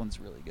like this one's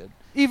really good.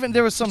 Even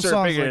there was some Sort of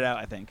songs figured like it out.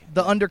 I think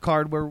the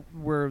undercard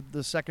where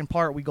the second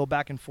part we go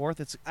back and forth.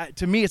 It's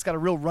to me it's got a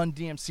real Run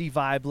DMC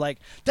vibe, like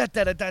da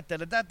da da da da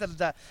da da da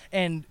da.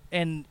 And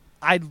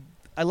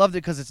I loved it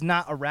because it's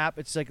not a rap.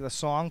 It's like the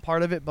song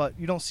part of it, but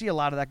you don't see a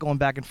lot of that going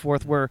back and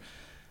forth where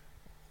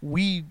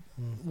we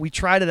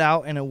tried it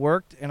out and it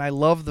worked. And I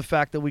love the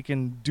fact that we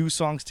can do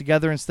songs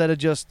together instead of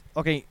just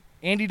okay,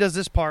 Andy does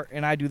this part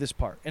and I do this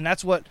part, and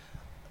that's what.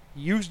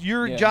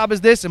 Your Yeah. job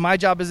is this and my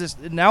job is this.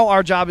 Now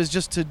our job is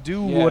just to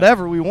do Yeah.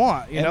 whatever we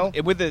want, you And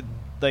know? with the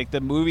like the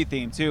movie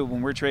theme too.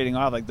 When we're trading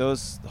off, like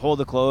those Hold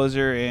the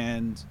Closer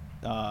and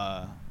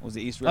what was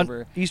it East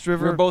River? East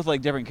River. We're both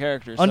like different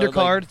characters.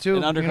 Undercard, like, too,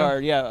 An you know?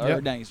 undercard, yeah. Or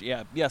Yep. nice,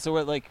 yeah, yeah. So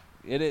we're like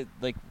it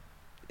like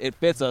it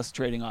fits us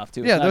trading off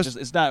too. Yeah,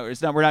 it's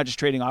not we're not just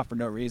trading off for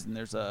no reason.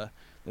 There's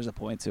a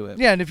point to it.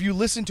 Yeah, and if you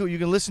listen to it, you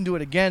can listen to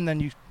it again, then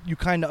you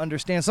kind of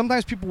understand.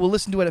 Sometimes people will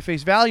listen to it at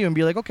face value and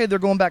be like, okay, they're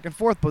going back and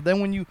forth. But then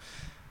when you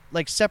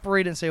like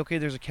separate it and say, okay,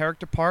 there's a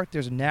character part,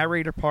 there's a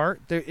narrator part,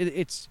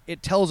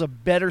 it tells a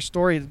better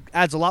story, it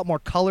adds a lot more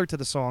color to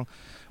the song,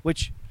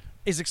 which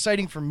is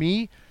exciting for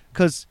me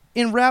because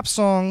in rap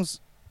songs,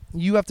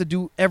 you have to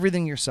do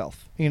everything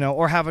yourself,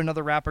 or have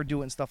another rapper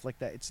do it and stuff like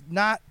that. It's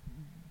not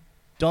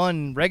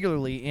done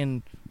regularly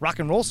in rock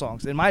and roll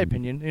songs, in my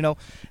opinion.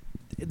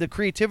 The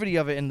creativity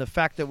of it and the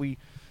fact that we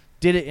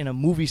did it in a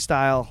movie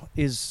style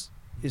is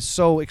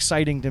so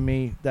exciting to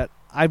me that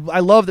I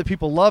love that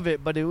people love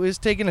it, but it was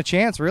taking a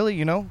chance,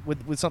 really,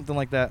 with something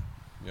like that.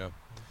 Yeah.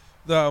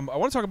 I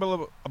want to talk a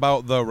little bit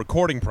about the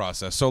recording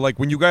process. So, like,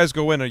 when you guys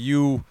go in, are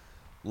you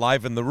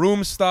live in the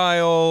room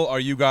style? Are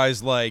you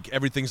guys, like,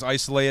 everything's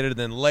isolated and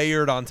then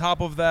layered on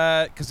top of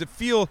that? Because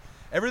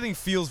everything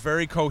feels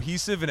very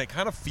cohesive, and it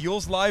kind of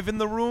feels live in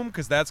the room,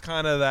 because that's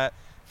kind of that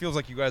feels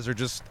like you guys are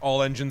just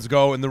all engines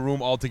go in the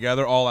room all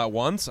together all at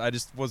once. I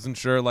just wasn't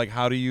sure, like,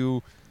 how do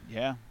you...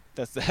 Yeah,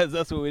 that's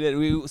what we did.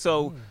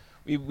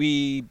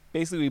 We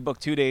basically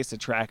booked 2 days to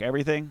track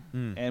everything,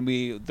 and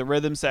the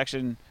rhythm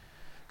section,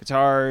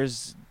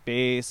 guitars,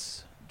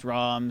 bass,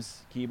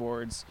 drums,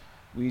 keyboards,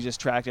 we just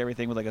tracked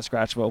everything with like a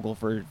scratch vocal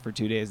for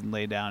 2 days and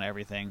laid down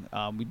everything.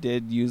 We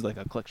did use like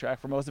a click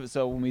track for most of it,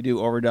 so when we do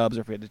overdubs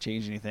or if we had to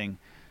change anything,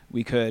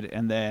 we could,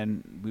 and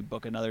then we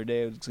book another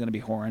day. It's going to be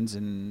horns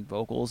and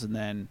vocals, and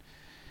then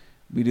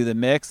we do the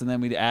mix, and then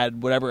we'd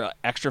add whatever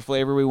extra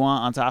flavor we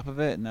want on top of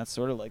it, and that's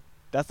sort of like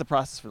that's the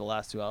process for the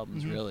last 2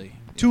 albums, really.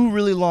 2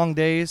 really long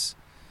days.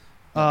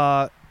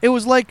 It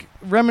was like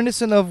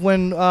reminiscent of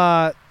when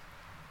I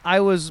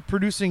was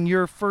producing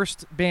your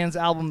first band's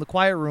album, The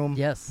Quiet Room.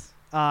 Yes.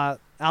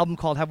 Album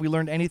called Have We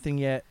Learned Anything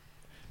Yet?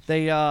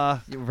 They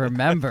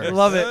remember.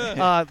 Love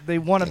it. They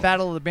won a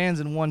Battle of the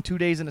Bands and won 2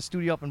 days in a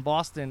studio up in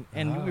Boston,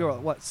 and we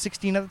were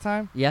 16 at the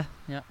time. Yeah.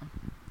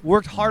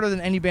 Worked harder than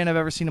any band I've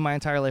ever seen in my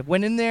entire life.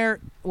 Went in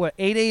there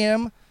 8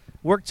 a.m.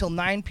 Worked till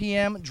 9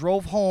 p.m.,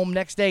 drove home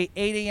next day,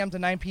 8 a.m. to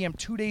 9 p.m.,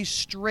 2 days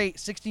straight,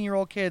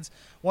 16-year-old kids.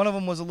 One of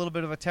them was a little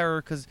bit of a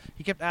terror because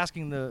he kept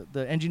asking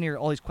the engineer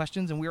all these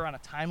questions, and we were on a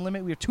time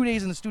limit. We have 2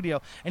 days in the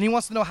studio, and he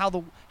wants to know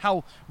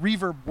how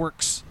reverb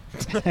works.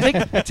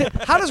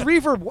 How does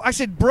reverb I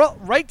said, bro,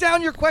 write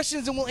down your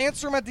questions, and we'll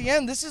answer them at the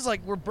end. This is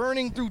like we're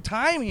burning through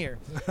time here.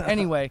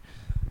 Anyway,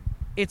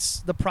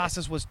 the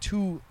process was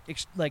too,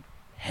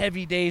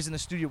 heavy days in the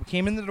studio. We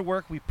came into the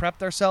work, we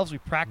prepped ourselves, we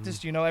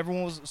practiced.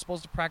 Everyone was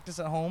supposed to practice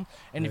at home,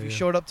 and if you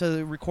showed up to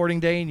the recording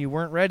day and you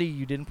weren't ready,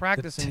 you didn't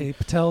practice. The tape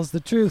tells the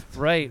truth,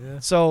 right? Yeah.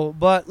 So,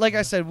 but like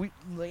I said,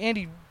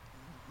 Andy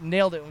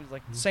nailed it. It was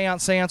like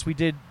seance. We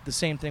did the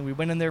same thing. We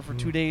went in there for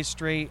 2 days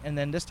straight, and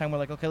then this time we're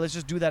like, okay, let's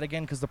just do that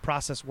again because the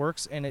process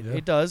works, and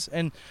it does.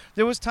 And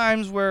there was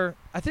times where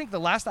I think the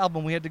last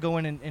album we had to go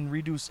in and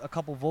reduce a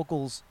couple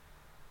vocals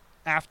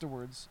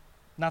afterwards.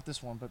 Not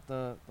this one, but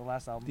the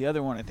last album. The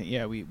other one, I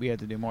think, we had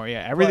to do more.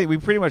 Yeah, everything. We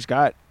pretty much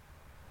got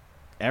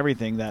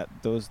everything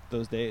those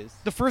days.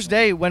 The first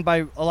day went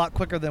by a lot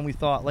quicker than we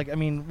thought.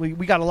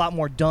 We got a lot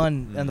more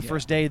done on the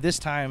first day this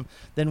time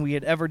than we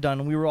had ever done,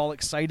 and we were all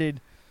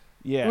excited.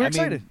 Yeah, we were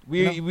excited.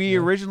 We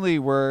originally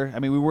were.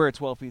 We were a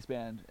 12-piece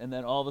band, and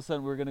then all of a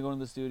sudden we were going to go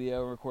into the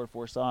studio and record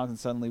 4 songs, and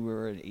suddenly we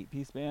were an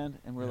 8-piece band,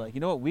 and we're like,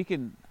 you know what, we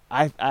can.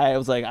 I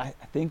was like, I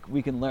think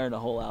we can learn a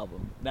whole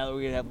album now that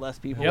we're gonna have less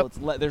people.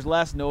 Yep. There's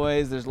less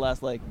noise. There's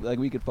less like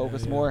we could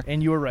focus more.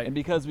 And you were right. And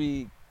because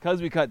we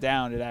cut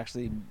down, it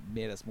actually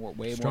made us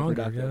way stronger, more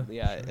productive.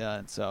 Yeah.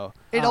 And so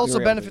it also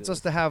benefits us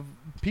to have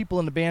people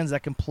in the bands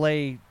that can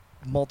play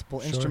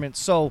multiple instruments.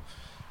 So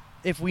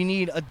if we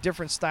need a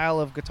different style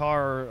of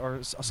guitar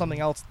or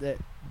something else that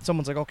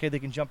someone's like, okay, they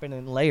can jump in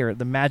and layer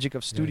the magic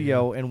of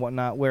studio and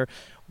whatnot. Where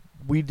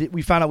we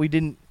found out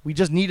we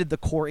just needed the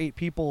core 8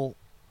 people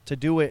to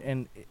do it.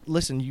 And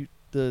listen,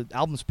 the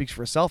album speaks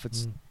for itself.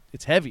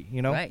 It's heavy,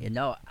 Right.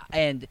 No,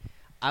 and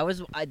I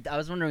was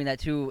wondering that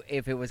too,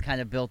 if it was kind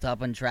of built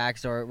up on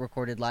tracks or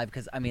recorded live,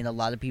 because a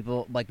lot of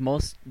people, like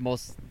most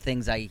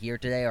things I hear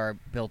today are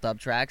built up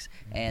tracks,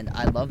 and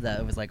I love that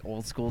it was like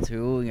old school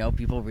too.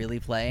 People really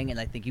playing, and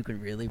I think you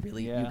can really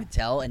you could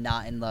tell, and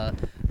not in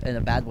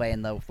a bad way,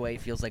 in the way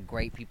it feels like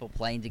great people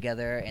playing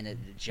together, and it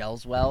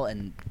gels well.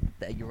 And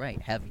you're right,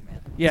 heavy,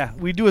 man. Yeah,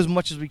 we do as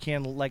much as we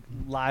can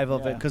live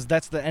of it, because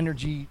that's the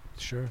energy.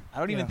 Sure. I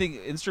don't even think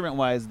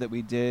instrument-wise that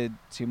we did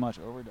too much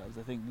overdubs.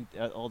 I think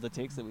all the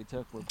takes that we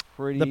took were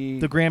pretty.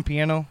 The grand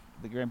piano.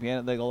 The grand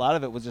piano, a lot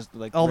of it was just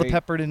all the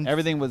peppered in.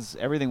 Everything was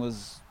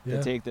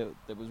the take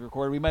that was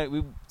recorded.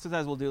 We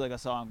sometimes we'll do a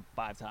song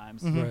 5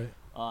 times, right?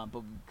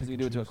 But because we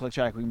do it to a click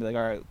track, we can be like,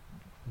 all right,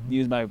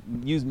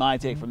 use my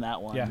take from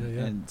that one. Yeah.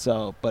 And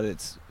so, but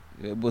it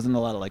wasn't a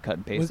lot of cut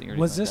and pasting. or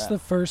Was anything this like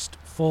the first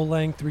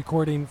full-length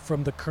recording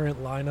from the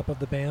current lineup of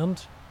the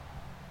band?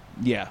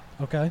 that. Yeah.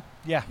 Okay.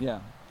 Yeah.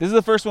 This is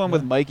the first one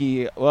with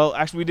Mikey. Well,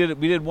 actually,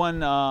 we did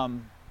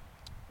one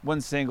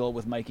single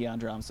with Mikey on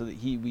drums. So that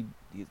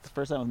it's the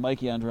first time with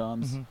Mikey on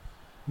drums. Mm-hmm.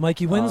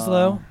 Mikey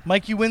Winslow.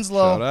 Mikey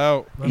Winslow. Shout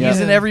out. He's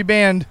in every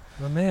band.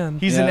 My man.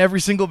 He's in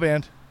every single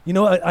band.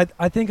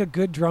 I think a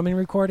good drumming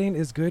recording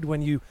is good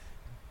when you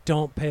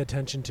don't pay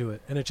attention to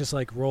it and it just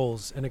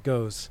rolls and it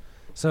goes.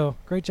 So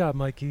great job,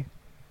 Mikey,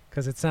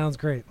 because it sounds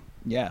great.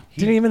 Yeah.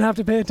 Didn't even have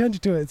to pay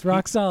attention to it. It's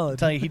rock solid. I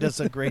tell you, he does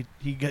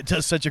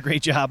such a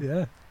great job.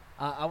 Yeah.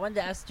 I wanted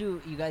to ask you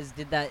guys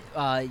did that,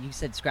 you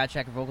said scratch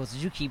track vocals.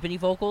 Did you keep any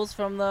vocals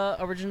from the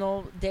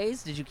original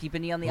days? Did you keep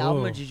any on the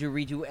album, or did you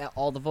redo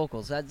all the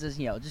vocals? That's just,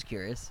 just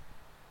curious.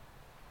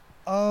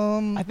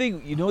 I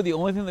think the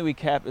only thing that we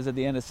kept is at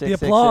the end of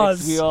 666.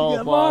 applause. We all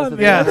Come applauded. on,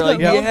 Yeah. We were like,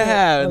 Yeah.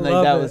 yeah, and I like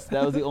love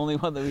that was the only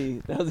one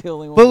that was the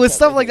only one. But we with kept,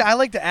 stuff I like think. that, I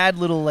like to add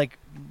little like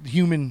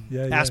human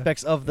Yeah, yeah.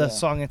 aspects of the Yeah.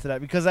 song into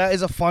that, because that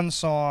is a fun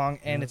song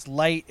and it's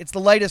light. It's the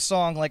lightest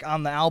song like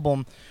on the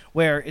album,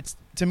 where it's,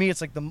 to me,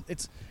 it's like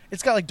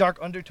it's got like dark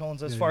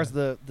undertones as Yeah, far yeah. as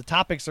the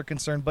topics are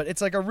concerned, but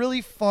it's like a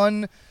really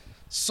fun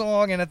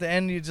song, and at the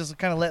end you just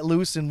kind of let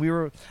loose. And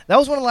that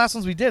was one of the last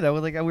ones we did. I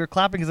was like, we were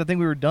clapping because I think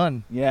we were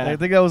done. Yeah. I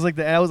think that was like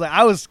I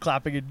was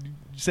clapping and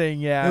saying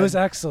yeah. It was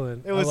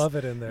excellent. It was- I love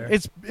it in there.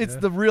 It's Yeah.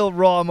 the real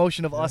raw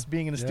emotion of Yeah. us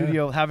being in the Yeah.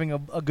 studio having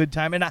a good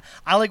time, and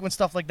I like when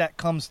stuff like that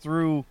comes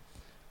through,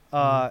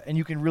 and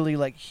you can really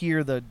like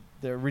hear the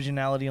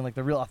originality and like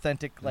the real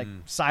authentic like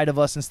side of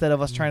us, instead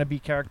of us trying to be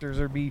characters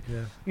or be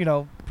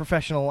Yeah.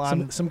 professional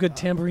on. Some good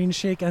tambourine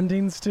shake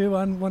endings too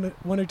on one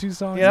or two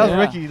songs. Yeah, that was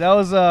Yeah. Ricky.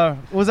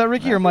 That was that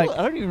Ricky or Mike? I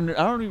don't even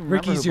remember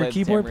Ricky's who your played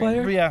keyboard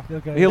tambourine. player? Yeah.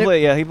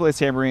 Okay. He plays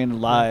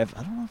tambourine live.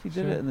 I don't know if he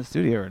did Sure. it in the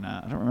studio or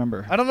not. I don't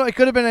remember. I don't know. It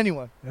could have been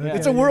anyone. Yeah.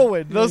 It's a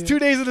whirlwind. Yeah, Those yeah. 2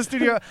 days in the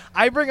studio,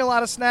 I bring a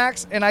lot of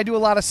snacks and I do a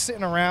lot of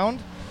sitting around.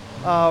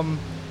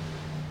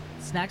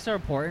 Snacks are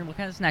important. What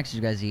kind of snacks did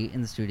you guys eat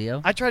in the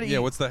studio? I try to eat. Yeah,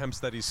 what's the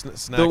Hempsteadys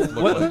snack The, look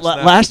what, like? la-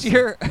 Snack? last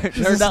year, a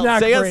or not, snack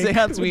break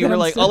seance, we with were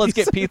like, oh, let's Hempsteadys.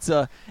 get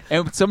pizza,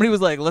 and somebody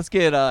was like, let's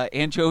get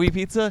anchovy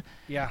pizza,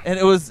 Yeah. and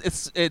it was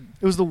It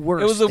was the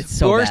worst. it was the It's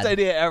so worst bad.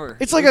 idea ever.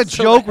 It's It like was a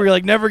so joke bad. where you're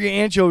like never get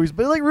anchovies,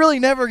 but like really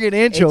never get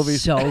anchovies.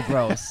 It's so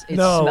gross. It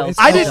No, smells it's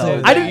I so didn't. so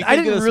bad. I didn't. You I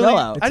can get didn't a really. smell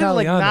out. I didn't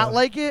like Italiano. not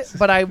like it,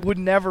 but I would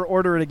never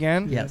order it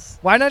again. Yes.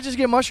 Why not just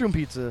get mushroom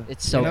pizza?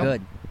 It's so you know?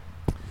 good.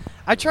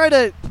 I try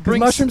to bring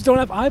Mushrooms don't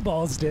have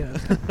eyeballs, Dan.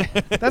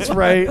 That's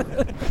right.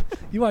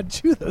 You want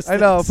to chew those I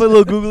know. things. Put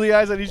little googly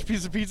eyes on each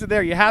piece of pizza.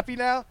 There. You happy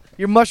now?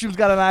 Your mushroom's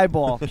got an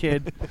eyeball,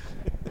 kid.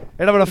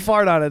 And I'm gonna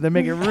fart on it, then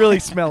make it really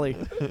smelly.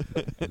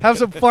 Have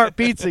some fart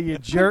pizza, you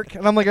jerk.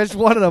 And I'm like, I just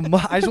wanted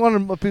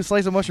a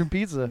slice of mushroom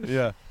pizza.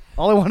 Yeah.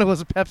 All I wanted was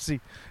a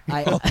Pepsi.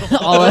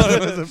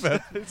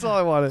 That's all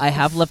I wanted. I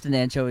have left an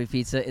anchovy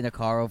pizza in a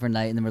car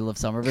overnight in the middle of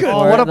summer before.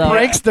 Oh, what a the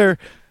prankster!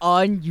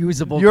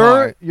 Unusable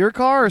car. Your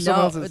car or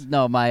someone No, else's?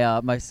 no,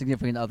 my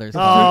significant other's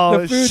car.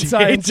 Oh, The food she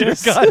hates your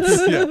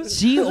scientist. guts.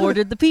 She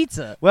ordered the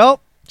pizza.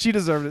 Well, she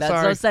deserved it. That's what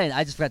Sorry. I'm saying.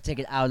 I just forgot to take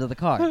it out of the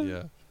car.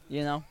 Yeah.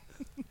 You know,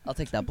 I'll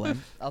take that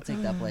blame.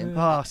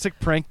 Oh, sick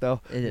prank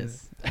though. It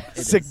is.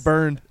 It Sick is.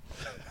 burn.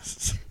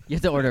 You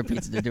have to order a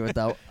pizza to do it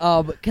though.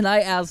 Can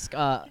I ask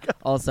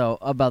also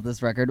about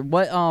this record?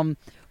 What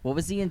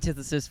was the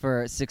antithesis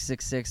for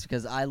 666?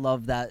 Because I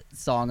love that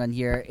song on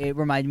here. It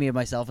reminded me of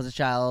myself as a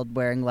child,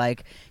 wearing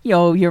like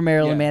your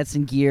Marilyn Yeah.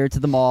 Manson gear to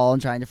the mall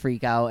and trying to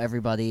freak out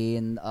everybody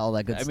and all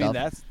that good I stuff. mean,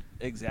 that's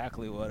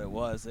exactly what it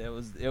was. It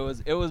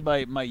was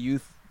my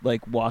youth,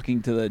 like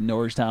walking to the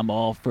Norristown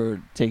Mall for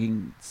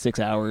taking 6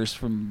 hours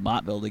from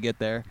Montville to get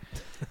there,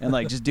 and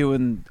like just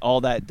doing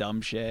all that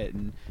dumb shit.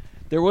 And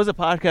there was a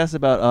podcast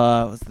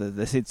about what's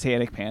the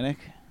Satanic Panic,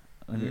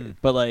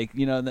 but like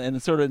and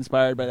it's sort of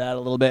inspired by that a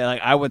little bit.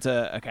 Like I went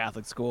to a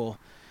Catholic school,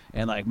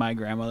 and like my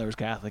grandmother was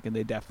Catholic, and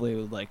they definitely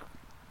like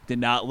did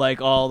not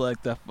like all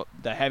like the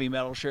heavy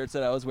metal shirts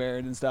that I was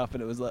wearing and stuff,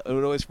 and it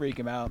would always freak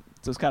him out.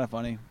 So it's kind of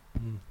funny.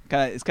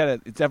 It's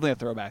definitely a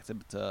throwback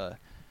to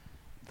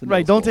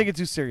Right. Don't take it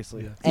too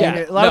seriously.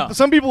 Yeah. And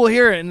some people will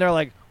hear it and they're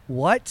like,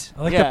 "What?"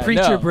 I like Yeah, the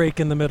preacher no. break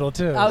in the middle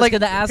too. I was like,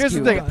 going to ask here's you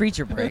the thing. a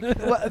preacher break.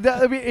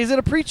 I mean, is it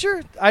a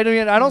preacher? I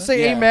don't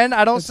say Yeah. amen.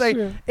 I don't That's say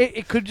true.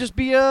 it could just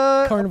be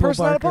a Carnival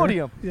person on a barker.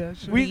 podium. Yeah,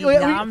 sure. We-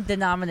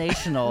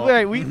 Non-denominational.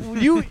 Right.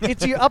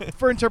 It's up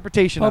for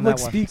interpretation Public on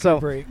that one. speaker So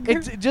break.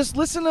 just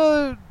listen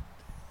to.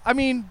 I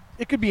mean,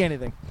 it could be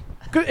anything.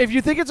 If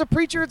you think it's a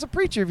preacher, it's a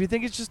preacher. If you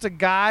think it's just a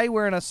guy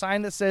wearing a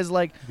sign that says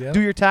like Yeah.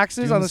 "Do your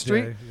taxes" on the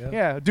street, Doomsday,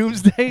 yeah.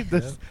 doomsday.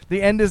 Yeah.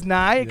 The end is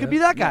nigh. It could Yeah. be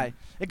that guy.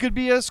 It could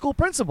be a school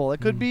principal.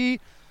 It could be.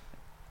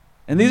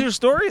 And these are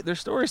story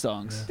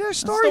songs. They're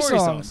story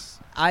songs.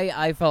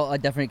 I felt a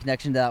definite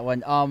connection to that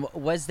one.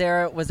 Was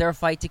there a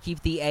fight to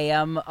keep the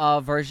AM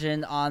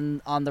version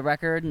on the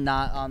record,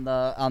 not on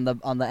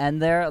the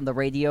end there on the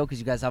radio? Because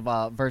you guys have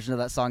a version of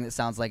that song that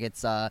sounds like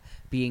it's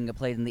being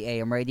played in the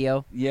AM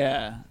radio.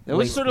 Yeah, it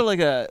was sort of like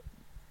a,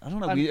 I don't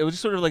know. It was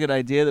just sort of like an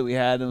idea that we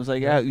had, and it was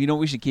like,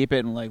 we should keep it,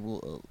 and like,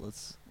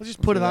 Let's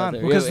just put it on.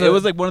 Because it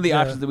was like one of the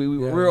options that we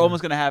were yeah.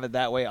 almost gonna have it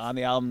that way on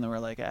the album, and we're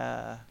like,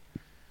 Yeah,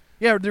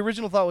 the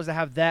original thought was to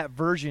have that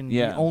version,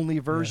 Yeah. the only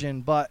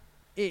version, but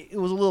it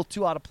was a little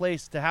too out of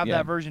place to have Yeah.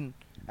 that version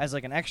as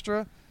like an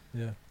extra.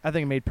 Yeah. I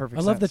think it made perfect I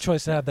sense. love the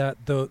choice to have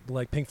that, the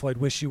like Pink Floyd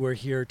 "Wish You Were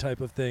Here"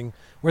 type of thing,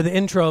 where the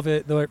intro of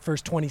it, the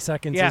first 20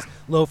 seconds Yeah. is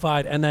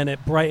lo-fied, and then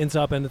it brightens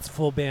up and it's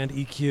full band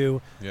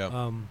EQ.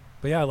 Yeah.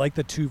 But yeah, I like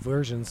the two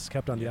versions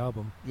kept on the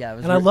album, Yeah, it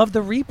was and I love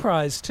the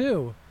reprise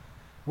too,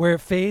 where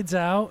it fades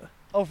out.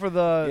 Oh, for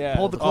the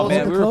hold the oh closer.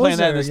 man, the we were playing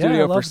that in the closer. Yeah, I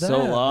studio for love so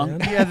that, long.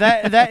 man. Yeah,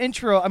 that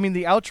intro. I mean,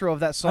 the outro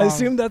of that song I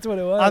assume that's what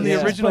it was. on the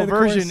Yeah. original Play the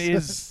version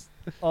chorus.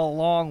 a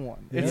long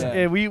one. It's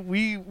Yeah.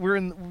 we were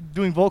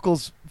doing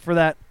vocals for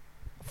that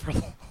for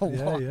a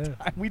long Yeah.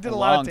 time. We did a long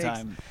lot of takes.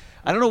 time.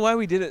 I don't know why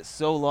we did it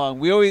so long.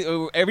 We always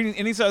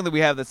any song that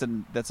we have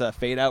that's a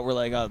fade out. We're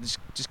like, oh,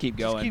 just keep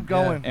going. Just keep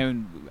going.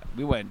 And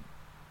we went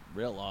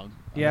real long. On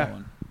Yeah. that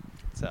one.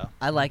 So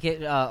I like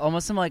it.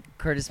 Almost some like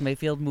Curtis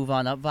Mayfield "Move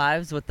On Up"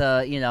 vibes with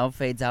the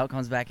fades out,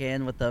 comes back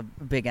in with the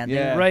big ending.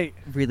 Yeah. Right.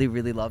 Really,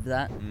 really loved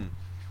that.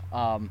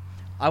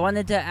 I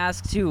wanted to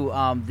ask too.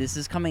 This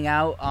is coming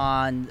out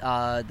on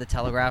the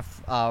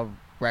Telegraph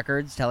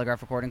Records,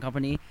 Telegraph Recording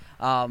Company.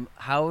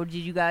 How did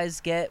you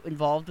guys get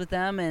involved with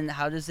them, and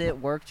how does it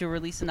work to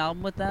release an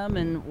album with them?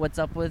 And what's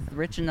up with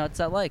Rich, and what's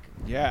that like?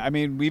 yeah, I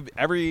mean, we've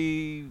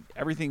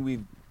everything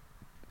we've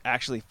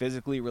actually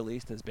physically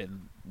released has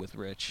been with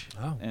Rich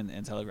Oh.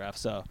 and Telegraph.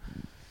 So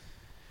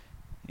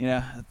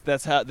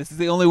that's how. This is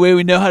the only way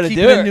we know how to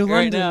Keeping do it it New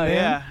right London, now.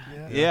 man.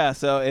 Yeah.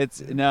 So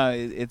it's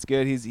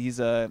good. He's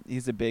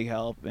a big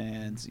help,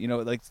 and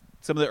like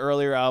some of the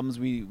earlier albums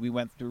we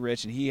went through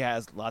Rich, and he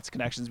has lots of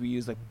connections. We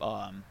use like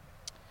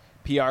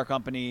PR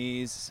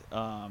companies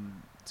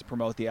to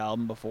promote the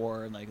album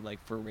before, and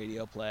like for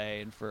radio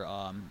play and for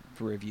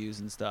reviews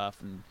and stuff,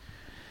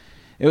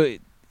 and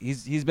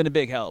he's been a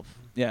big help.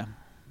 Yeah.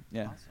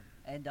 Awesome.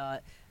 And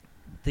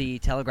the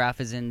Telegraph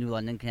is in New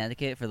London,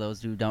 Connecticut. For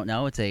those who don't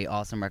know, it's a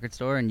awesome record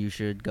store, and you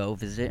should go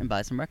visit it and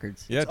buy some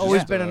records. Yeah, It's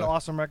always just, been an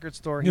awesome record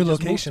store. New He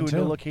just moved location, to a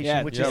new too. location,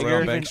 Yeah, which yeah, is around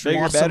even Bank Street.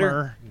 Bigger, awesomer.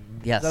 better.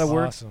 Yes, That a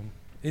word? Awesome.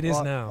 It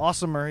is now.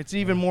 Awesomer. It's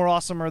even more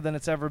awesomer than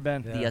it's ever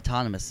been. Yeah. the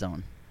Autonomous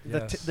Zone.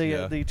 Yes.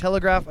 The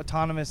Telegraph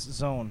Autonomous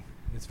Zone.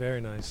 It's very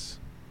nice.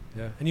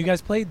 Yeah. And you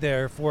guys played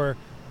there for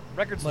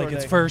Record store like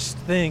its day. first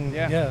thing.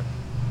 Yeah. Yeah.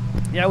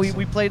 Yeah,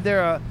 we played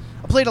there.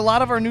 I played a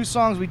lot of our new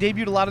songs. We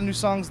debuted a lot of new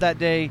songs that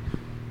day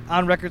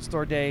on Record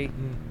Store Day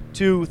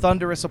to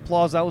thunderous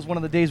applause. That was one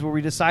of the days where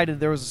we decided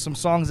there was some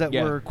songs that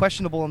Yeah. were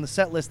questionable in the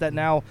set list that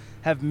now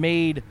have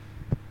made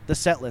the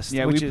set list.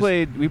 Yeah, which we is,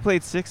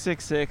 played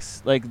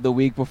 666 like the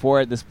week before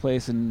at this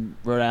place in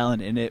Rhode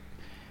Island, and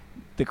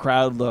the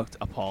crowd looked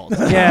appalled.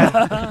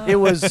 Yeah, it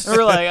was. We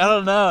were like, I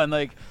don't know, and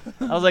like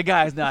I was like,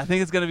 guys, no, I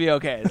think it's gonna be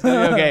okay. It's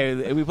gonna be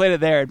okay. And we played it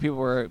there, and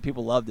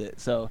people loved it.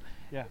 So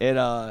Yeah. it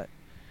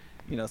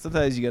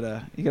sometimes you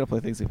gotta play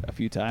things a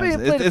few times.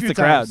 Play it a It's few the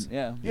crowd. times.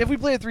 Yeah. If we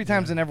play it 3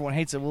 times and everyone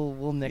hates it,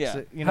 we'll nix Yeah.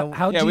 it. You know.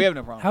 How Yeah, deep, we have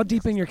no problem. How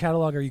deep in your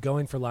catalog are you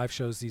going for live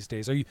shows these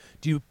days?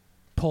 Do you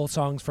pull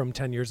songs from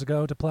 10 years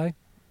ago to play?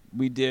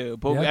 We do,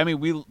 but Yeah. I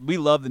mean, we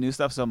love the new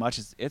stuff so much.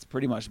 It's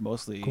pretty much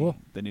mostly Cool.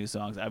 the new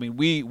songs. I mean,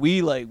 we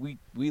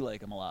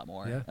like them a lot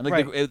more. Yeah. And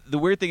like the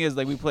weird thing is,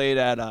 like we played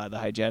at the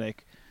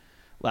Hygienic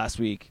last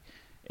week,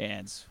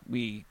 and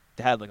we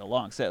had like a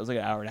long set. It was like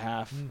an hour and a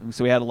half.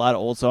 So we had a lot of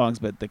old songs,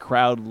 but the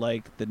crowd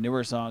liked the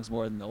newer songs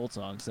more than the old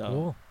songs. So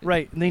Cool.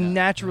 Right, and they Yeah.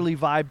 naturally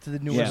vibe to the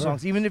newer Yeah.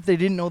 songs, even if they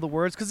didn't know the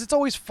words, because it's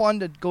always fun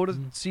to go to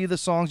see the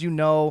songs you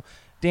know,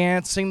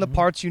 dance, sing the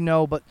parts you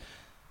know. But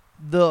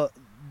the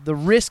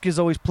risk is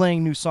always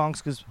playing new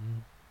songs, because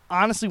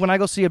honestly, when I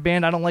go see a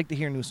band, I don't like to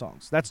hear new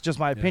songs. That's just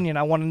my opinion.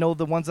 I want to know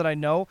the ones that I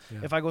know. Yeah.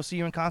 If I go see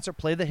you in concert,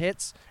 play the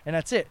hits, and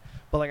that's it.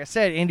 But like I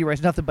said, Andy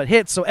writes nothing but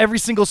hits, so every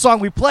single song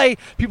we play,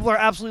 people are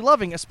absolutely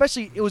loving.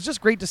 Especially, it was just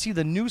great to see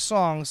the new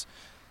songs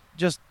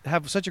just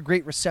have such a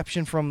great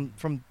reception from.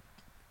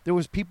 There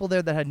was people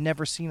there that had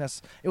never seen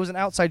us. It was an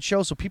outside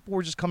show, so people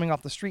were just coming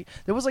off the street.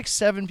 There was like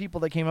 7 people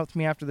that came up to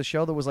me after the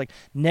show that was like,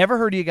 never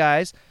heard of you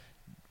guys.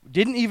 We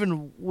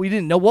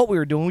didn't know what we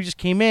were doing. We just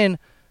came in,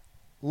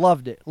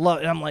 loved it. And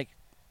I'm like,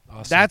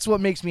 Awesome. that's what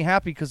makes me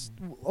happy, because,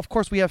 of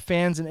course, we have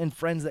fans and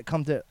friends that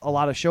come to a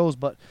lot of shows,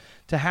 but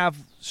to have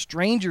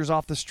strangers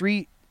off the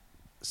street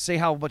say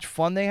how much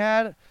fun they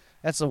had,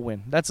 that's a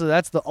win. That's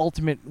the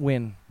ultimate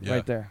win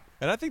right there.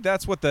 And I think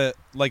that's what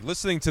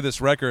listening to this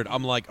record,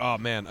 I'm like, oh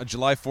man, a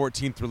July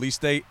 14th release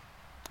date,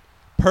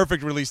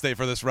 perfect release date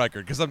for this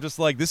record. Because I'm just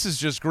like, this is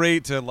just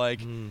great to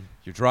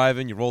you're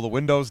driving, you roll the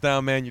windows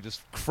down, man, you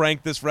just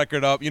crank this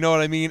record up. You know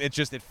what I mean? It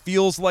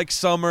feels like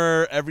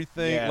summer,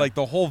 everything, Yeah. like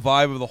the whole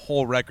vibe of the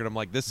whole record. I'm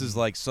like, this is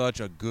like such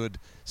a good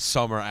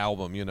summer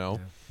album, you know?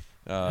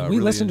 And we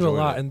really listened to a enjoyed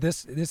lot, it. and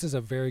this is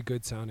a very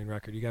good sounding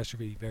record. You guys should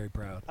be very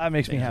proud. That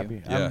makes me Thank happy.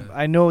 you. Yeah.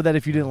 I know that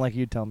if you didn't like it,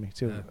 you'd tell me,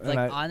 too. Yeah. And Like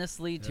I-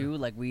 honestly, too.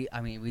 Like we'd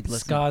listen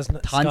Ska's, to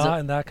tons ska of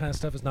and that kind of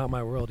stuff is not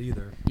my world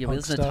either. we Punk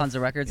listen to stuff. tons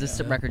of records. This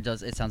Yeah. record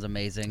it sounds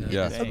amazing.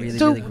 Yeah. It's Thanks. really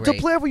to, really to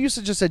great. play off what you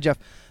just said, Jeff,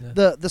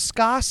 Yeah. the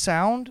ska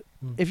sound,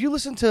 if you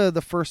listen to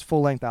the first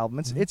full length album,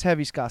 it's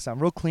heavy ska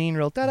sound, real clean,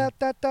 real da da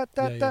da da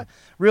da Yeah, da, yeah.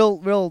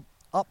 real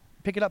up,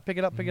 pick it up, pick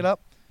it up, pick it up.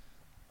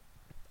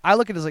 I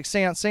look at it as like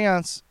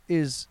Seance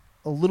is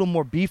a little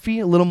more beefy,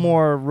 a little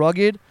more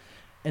rugged,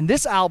 and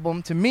this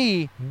album to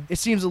me it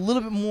seems a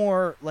little bit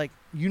more like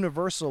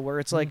universal, where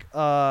it's like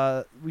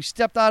we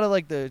stepped out of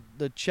like the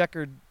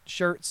checkered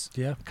shirts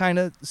Yeah. kind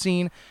of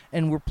scene,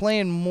 and we're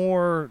playing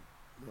more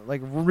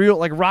like real,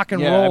 like rock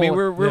and yeah, roll. I mean,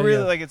 we're Yeah, really yeah.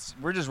 like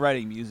we're just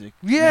writing music.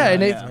 Yeah,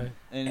 and yeah. Right.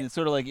 And it's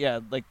sort of like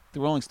like the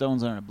Rolling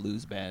Stones aren't a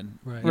blues band,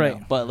 Right. you Right.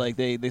 know, but like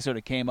they sort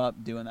of came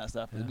up doing that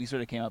stuff. Yeah. We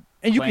sort of came up,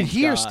 and you can playing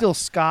hear ska. still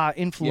ska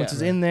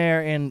influences Yeah. in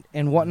there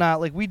and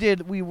whatnot. Like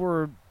we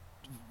were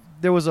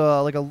there was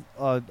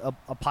a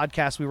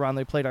podcast we were on.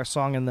 They played our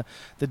song, and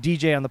the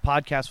DJ on the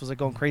podcast was like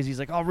going crazy. He's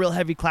like, "Oh, real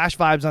heavy Clash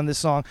vibes on this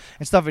song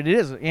and stuff." And it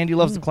is. Andy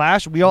loves the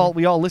Clash. We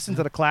all listen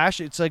to the Clash.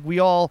 It's like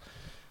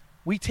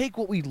we take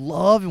what we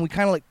love and we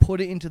kind of like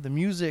put it into the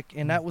music,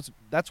 and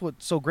that's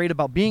what's so great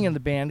about being in the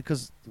band,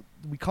 because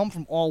we come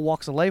from all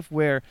walks of life.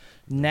 Where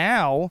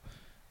now,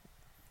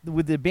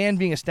 with the band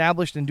being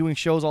established and doing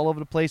shows all over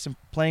the place and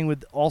playing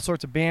with all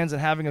sorts of bands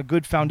and having a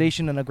good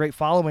foundation and a great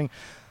following,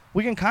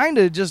 we can kind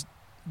of just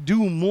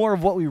do more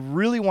of what we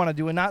really want to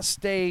do and not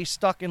stay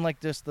stuck in like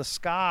the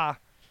ska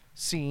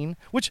scene,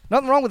 which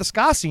nothing wrong with the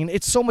ska scene.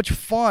 It's so much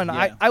fun.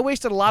 Yeah. I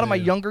wasted a lot of my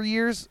younger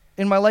years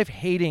in my life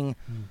hating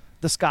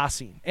the ska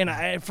scene,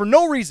 and for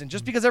no reason,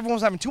 just because everyone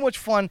was having too much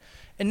fun.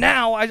 And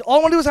now all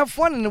I want to do is have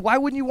fun, and why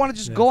wouldn't you want to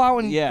just go out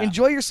and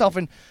enjoy yourself?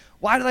 And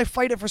why did I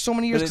fight it for so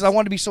many years? Because I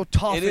wanted to be so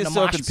tough. It in is a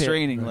so mosh pit.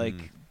 constraining, like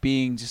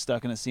being just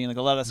stuck in a scene. Like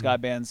a lot of ska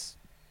bands,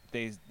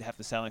 they have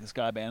to sound like a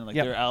ska band. Like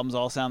their albums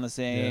all sound the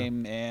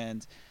same,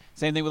 and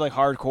same thing with like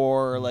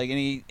hardcore, or like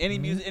any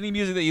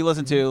music that you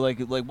listen to. Like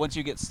once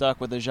you get stuck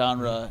with a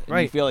genre,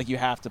 and you feel like you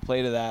have to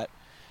play to that.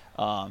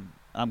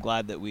 I'm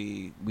glad that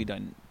we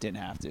didn't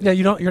have to. Yeah,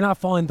 you're not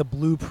following the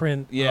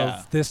blueprint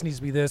of this needs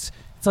to be this.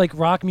 It's like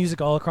rock music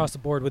all across the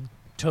board with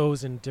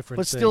toes and different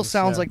but things. still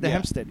sounds like the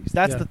Hempsteadys.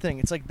 That's the thing.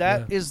 It's like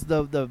that is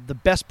the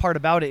best part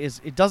about it, is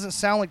it doesn't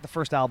sound like the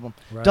first album.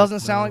 Doesn't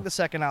sound like the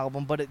second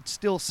album, but it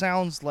still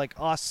sounds like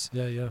us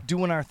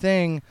doing our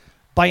thing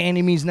by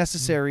any means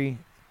necessary.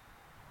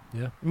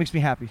 Yeah. It makes me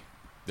happy.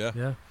 Yeah.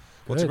 Yeah.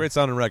 Well, it's a great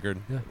sounding record.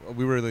 Yeah.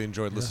 We really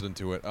enjoyed listening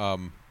to it.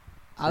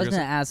 I was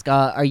going to ask,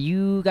 are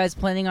you guys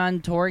planning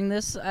on touring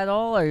this at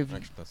all, or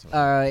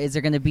is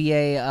there going to be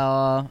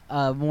a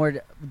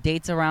more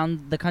dates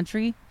around the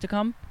country to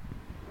come?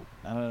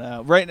 I don't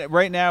know.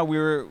 Right now,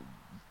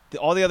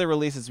 all the other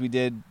releases we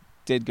did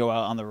go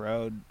out on the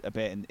road a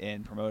bit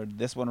and promoted.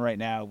 This one right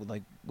now,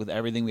 with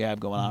everything we have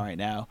going on right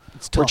now,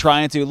 we're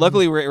trying to.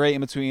 Luckily, we're right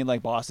in between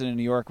like Boston and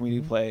New York. When we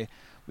do play,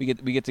 we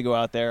get to go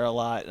out there a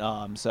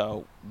lot.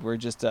 So we're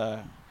just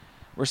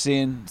we're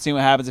seeing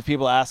what happens. If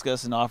people ask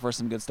us and offer us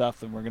some good stuff,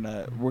 then we're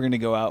gonna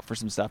go out for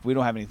some stuff. We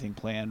don't have anything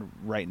planned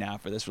right now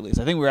for this release.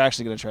 I think we're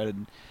actually gonna try to,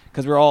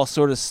 because we're all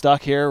sort of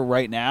stuck here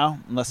right now,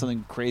 unless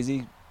something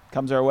crazy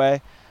comes our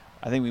way.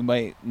 I think we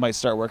might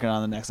start working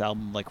on the next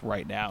album like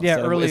right now.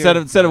 Yeah,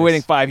 instead of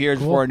waiting 5 years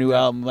before a new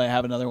album. We might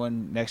have another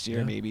one next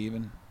year, maybe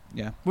even.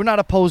 Yeah, we're not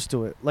opposed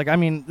to it. Like, I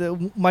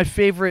mean, my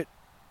favorite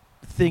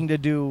thing to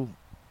do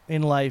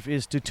in life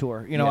is to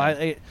tour. You know,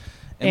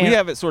 and we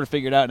have it sort of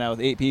figured out now with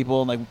 8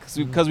 people, and like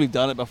because we've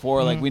done it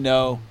before, like we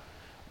know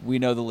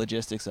the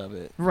logistics of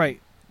it. Right.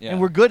 Yeah.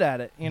 And we're good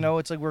at it. You know,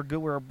 it's like we're good.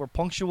 We're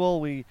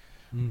punctual. I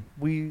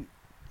mean,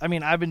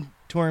 I've been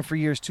touring for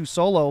years too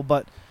solo,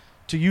 but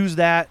to use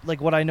that, like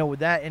what I know with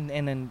that, and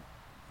then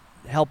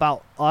help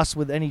out us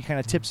with any kind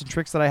of tips and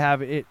tricks that I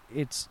have,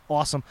 it's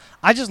awesome.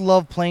 I just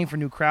love playing for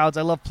new crowds.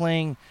 I love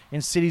playing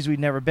in cities we've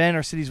never been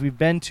or cities we've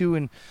been to,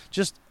 and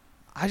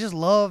I just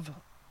love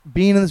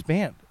being in this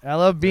band. I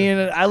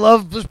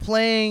love just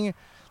playing.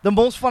 The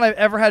most fun I've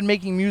ever had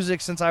making music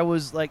since I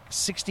was like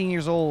 16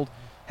 years old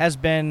has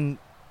been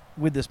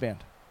with this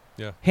band.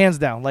 Yeah. Hands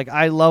down. Like,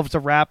 I love to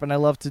rap and I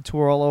love to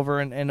tour all over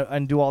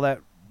and do all that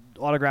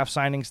autograph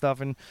signing stuff,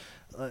 and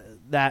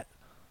that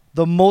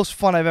the most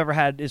fun I've ever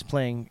had is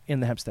playing in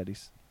the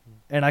Hempsteadys.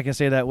 And I can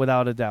say that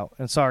without a doubt.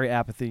 And sorry,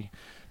 Apathy,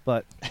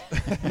 but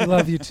we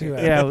love you too,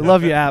 App. Yeah, we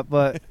love you, App,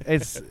 but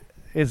it's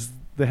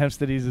the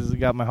Hempsteadys has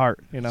got my heart,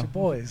 you know. It's your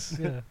boys.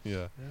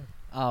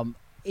 Yeah.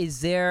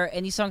 Is there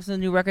any songs in the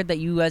new record that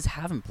you guys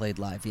haven't played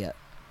live yet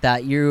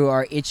that you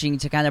are itching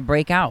to kind of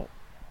break out?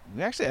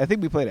 I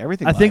think we played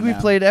everything. I think we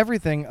played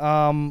everything.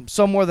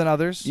 Some more than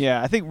others.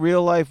 Yeah, I think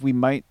Real Life we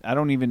might. I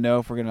don't even know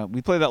if we're gonna.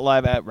 We played that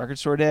live at Record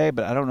Store Day,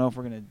 but I don't know if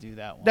we're gonna do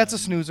that one. That's a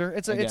snoozer.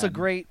 It's a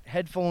great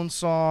headphone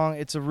song.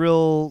 It's a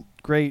real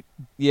great.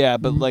 Yeah,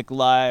 but like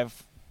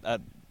live,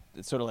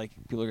 it's sort of like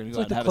people are gonna It's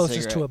go like out and the have closest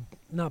a cigarette. to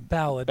a not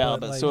ballad,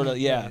 but like, sort of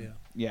yeah.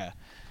 Yeah.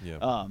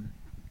 I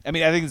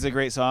mean, I think it's a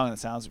great song and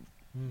it sounds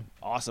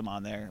awesome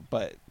on there,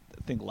 but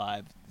I think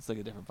live it's like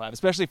a different vibe,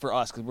 especially for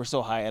us because we're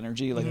so high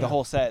energy. Like the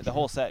whole set,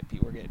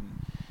 people were getting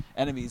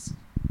enemies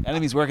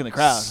working the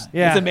crowd.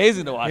 Yeah. It's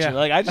amazing to watch it.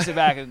 Like I just sit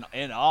back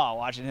in awe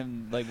watching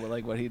him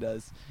like what he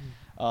does.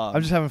 I'm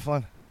just having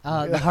fun.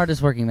 The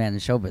hardest working man in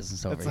show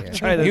business over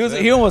here.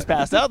 He almost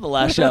passed out the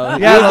last show.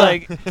 Yeah, he was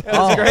like, it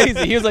was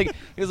crazy.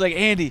 He was like,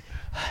 Andy,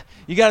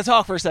 you got to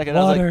talk for a second.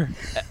 Water.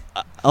 I was like,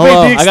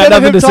 Wait, the I got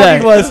nothing to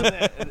say. Was,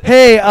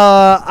 hey,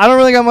 I don't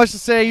really got much to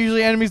say.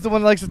 Usually, Enemy's the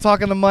one that likes to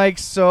talk on the mics.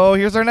 So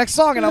here's our next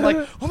song, and I'm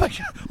like, oh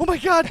my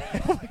god.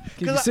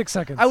 Give you 6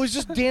 seconds. I was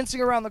just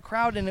dancing around the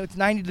crowd, and it's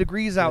 90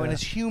 degrees out, and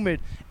it's humid.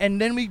 And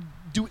then we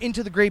do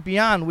Into the Great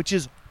Beyond, which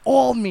is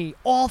all me,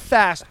 all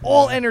fast,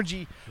 all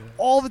energy,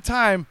 all the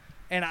time.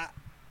 And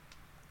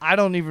I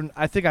don't even.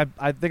 I think I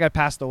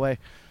passed away.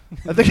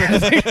 I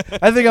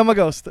think I'm a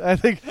ghost. I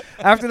think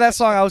after that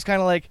song, I was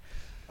kind of like,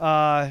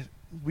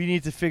 we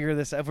need to figure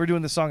this. If we're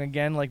doing the song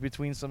again, like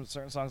between some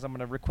certain songs, I'm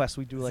gonna request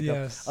we do like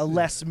a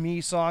less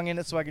me song in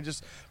it, so I can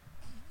just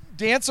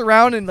dance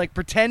around and like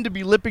pretend to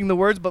be lipping the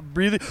words but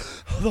breathing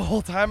the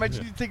whole time. I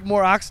just need to take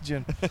more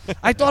oxygen.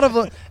 I thought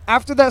of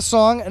after that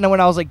song, and then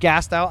when I was like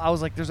gassed out, I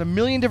was like, there's a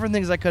million different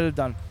things I could have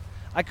done.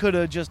 I could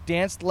have just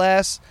danced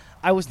less.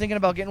 I was thinking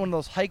about getting one of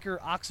those hiker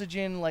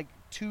oxygen like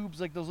tubes,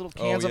 like those little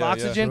cans of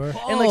oxygen, sure.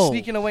 and like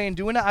sneaking away and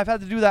doing it. I've had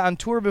to do that on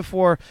tour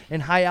before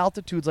in high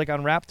altitudes, like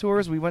on rap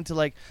tours. We went to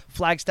like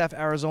Flagstaff,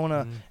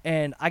 Arizona,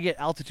 and I get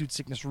altitude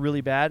sickness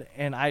really bad,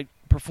 and I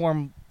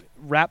perform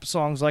rap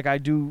songs like I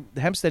do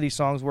the Hempsteadys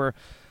songs where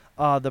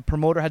the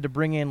promoter had to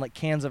bring in like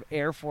cans of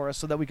air for us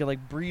so that we could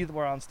like breathe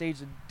while on stage.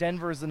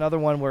 Denver is another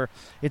one where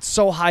it's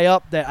so high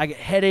up that I get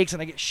headaches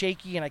and I get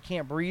shaky and I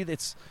can't breathe.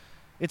 It's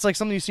like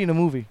something you see in a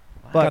movie.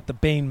 But Got the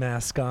Bane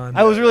mask on.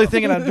 I was really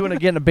thinking on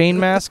getting a Bane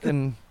mask,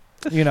 and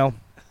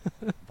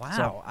Wow.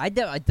 So.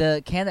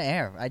 The can of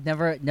air. I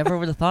never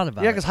would have thought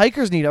about yeah, it. because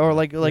hikers need it, or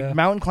like Yeah.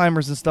 mountain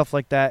climbers and stuff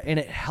like that, and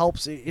it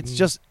helps. It's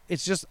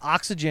just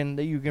oxygen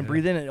that you can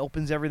breathe in. It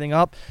opens everything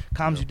up,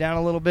 calms you down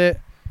a little bit,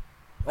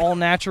 all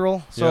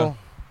natural. So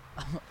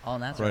All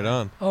natural. Right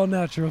on. All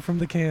natural from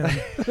the can.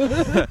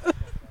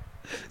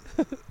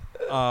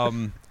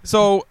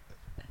 So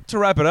to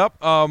wrap it up,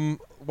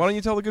 why don't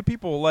you tell the good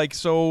people, like,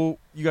 so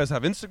you guys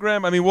have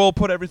Instagram? I mean, we'll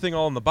put everything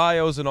all in the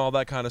bios and all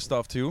that kind of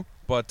stuff too.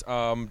 But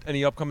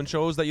any upcoming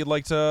shows that you'd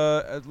like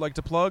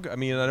to plug? I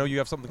mean, I know you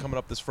have something coming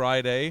up this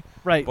Friday,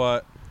 right.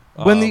 but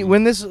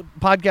When this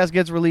podcast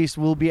gets released,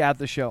 we'll be at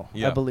the show,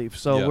 Yeah. I believe.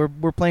 So Yeah.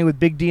 we're playing with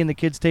Big D and the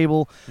Kids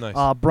Table,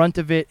 nice. Brunt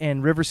of It,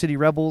 and River City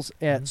Rebels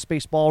at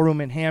Space Ballroom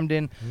in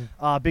Hamden.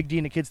 Big D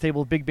and the Kids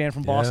Table, big band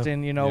from Yeah.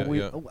 Boston. You know,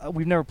 Yeah,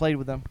 we've never played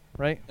with them,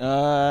 right?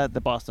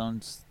 The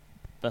Boston's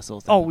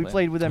Vessel. Oh, we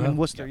played with them in Oh.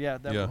 Worcester. Yeah,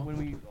 Yeah.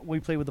 when we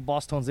played with the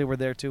Bosstones, they were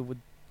there too.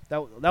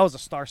 That was a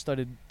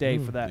star-studded day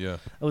for that. Yeah.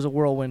 It was a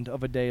whirlwind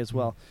of a day as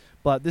well.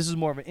 But this is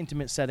more of an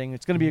intimate setting.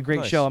 It's going to be a great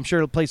Nice. show. I'm sure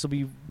the place will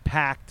be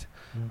packed.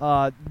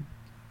 We're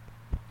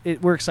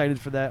excited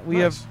for that. We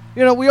Nice.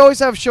 have, we always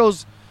have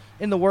shows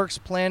in the works,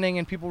 planning,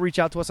 and people reach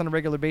out to us on a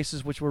regular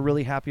basis, which we're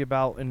really happy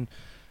about. And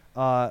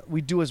we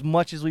do as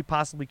much as we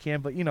possibly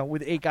can. But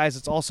with 8 guys,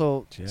 it's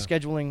also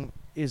scheduling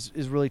is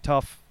really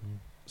tough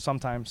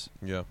sometimes.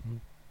 Yeah.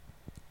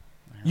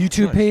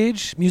 YouTube Nice.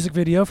 page, music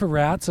video for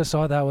Rats. I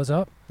saw that was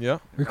up. Yeah.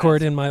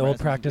 Recorded in my Rats old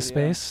music practice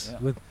video, space yeah.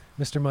 with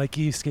Mr.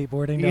 Mikey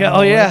skateboarding. down Yeah. the Oh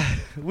hallway. yeah.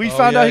 We Oh,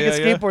 found yeah, out he yeah, could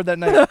yeah. skateboard that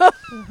night.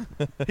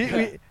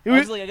 I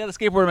was like, I got a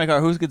skateboard in my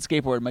car. Who's good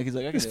skateboard? Mikey's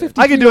like, I can It's do it. 50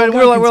 I can do it. feet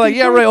We're long, like,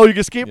 yeah, skateboard? right. Oh, you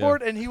can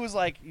skateboard? And he was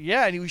like,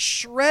 yeah, and he was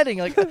shredding.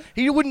 Like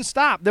he wouldn't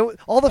stop.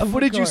 All the Of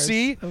footage you course,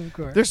 see, of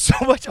course. there's so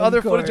much Of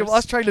other footage of course.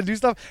 us trying to do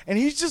stuff, and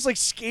he's just like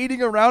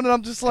skating around, and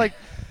I'm just like,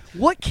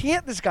 what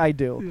can't this guy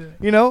do?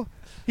 Yeah.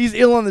 He's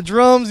ill on the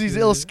drums. He's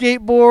ill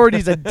skateboard.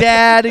 He's a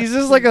dad. He's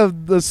just like a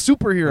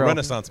superhero.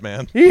 Renaissance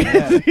man. He's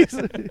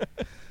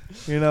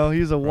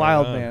a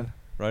wild on. man.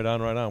 Right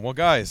on, right on. Well,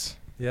 guys,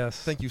 Yes.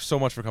 thank you so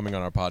much for coming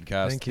on our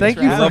podcast. Thank you. Thank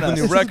for you. We having love the us.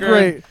 new This is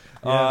record.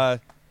 great.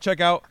 Check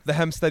out the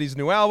Hempsteadys'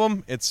 new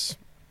album. It's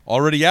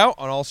already out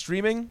on all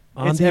streaming.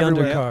 On It's the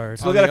everywhere. undercard.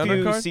 Still On got the a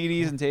few undercard?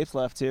 CDs and tapes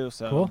left too.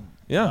 So Cool.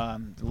 Yeah.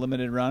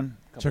 limited run.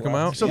 Check Couple 'em out.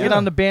 albums. So Yeah. get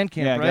on the Bandcamp,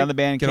 Yeah, right? get on the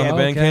Bandcamp. Get on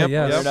the Okay, Bandcamp.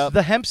 yes. Word up.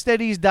 The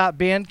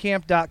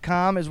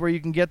Hempsteadys.bandcamp.com is where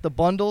you can get the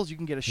bundles. You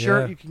can get a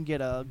shirt. Yeah. You can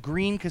get a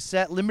green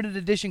cassette, limited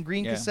edition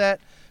green Yeah. cassette,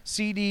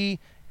 CD,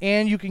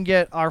 and you can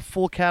get our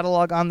full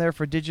catalog on there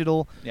for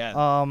digital. Yeah.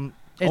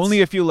 It's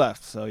Only a few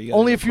left, so you gotta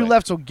only go a few quick.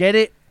 left, so get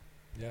it.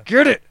 Yeah.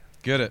 Get it.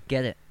 Get it.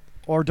 Get it.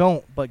 Or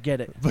don't, but get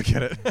it. Look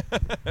at it.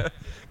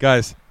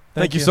 Guys,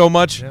 thank you you. so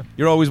much. Yeah.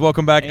 You're always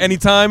welcome back Thank you.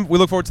 anytime. We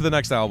look forward to the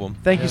next album.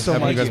 Thank Yeah. you so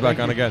Having much. you guys back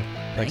on again.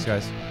 Thanks,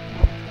 guys.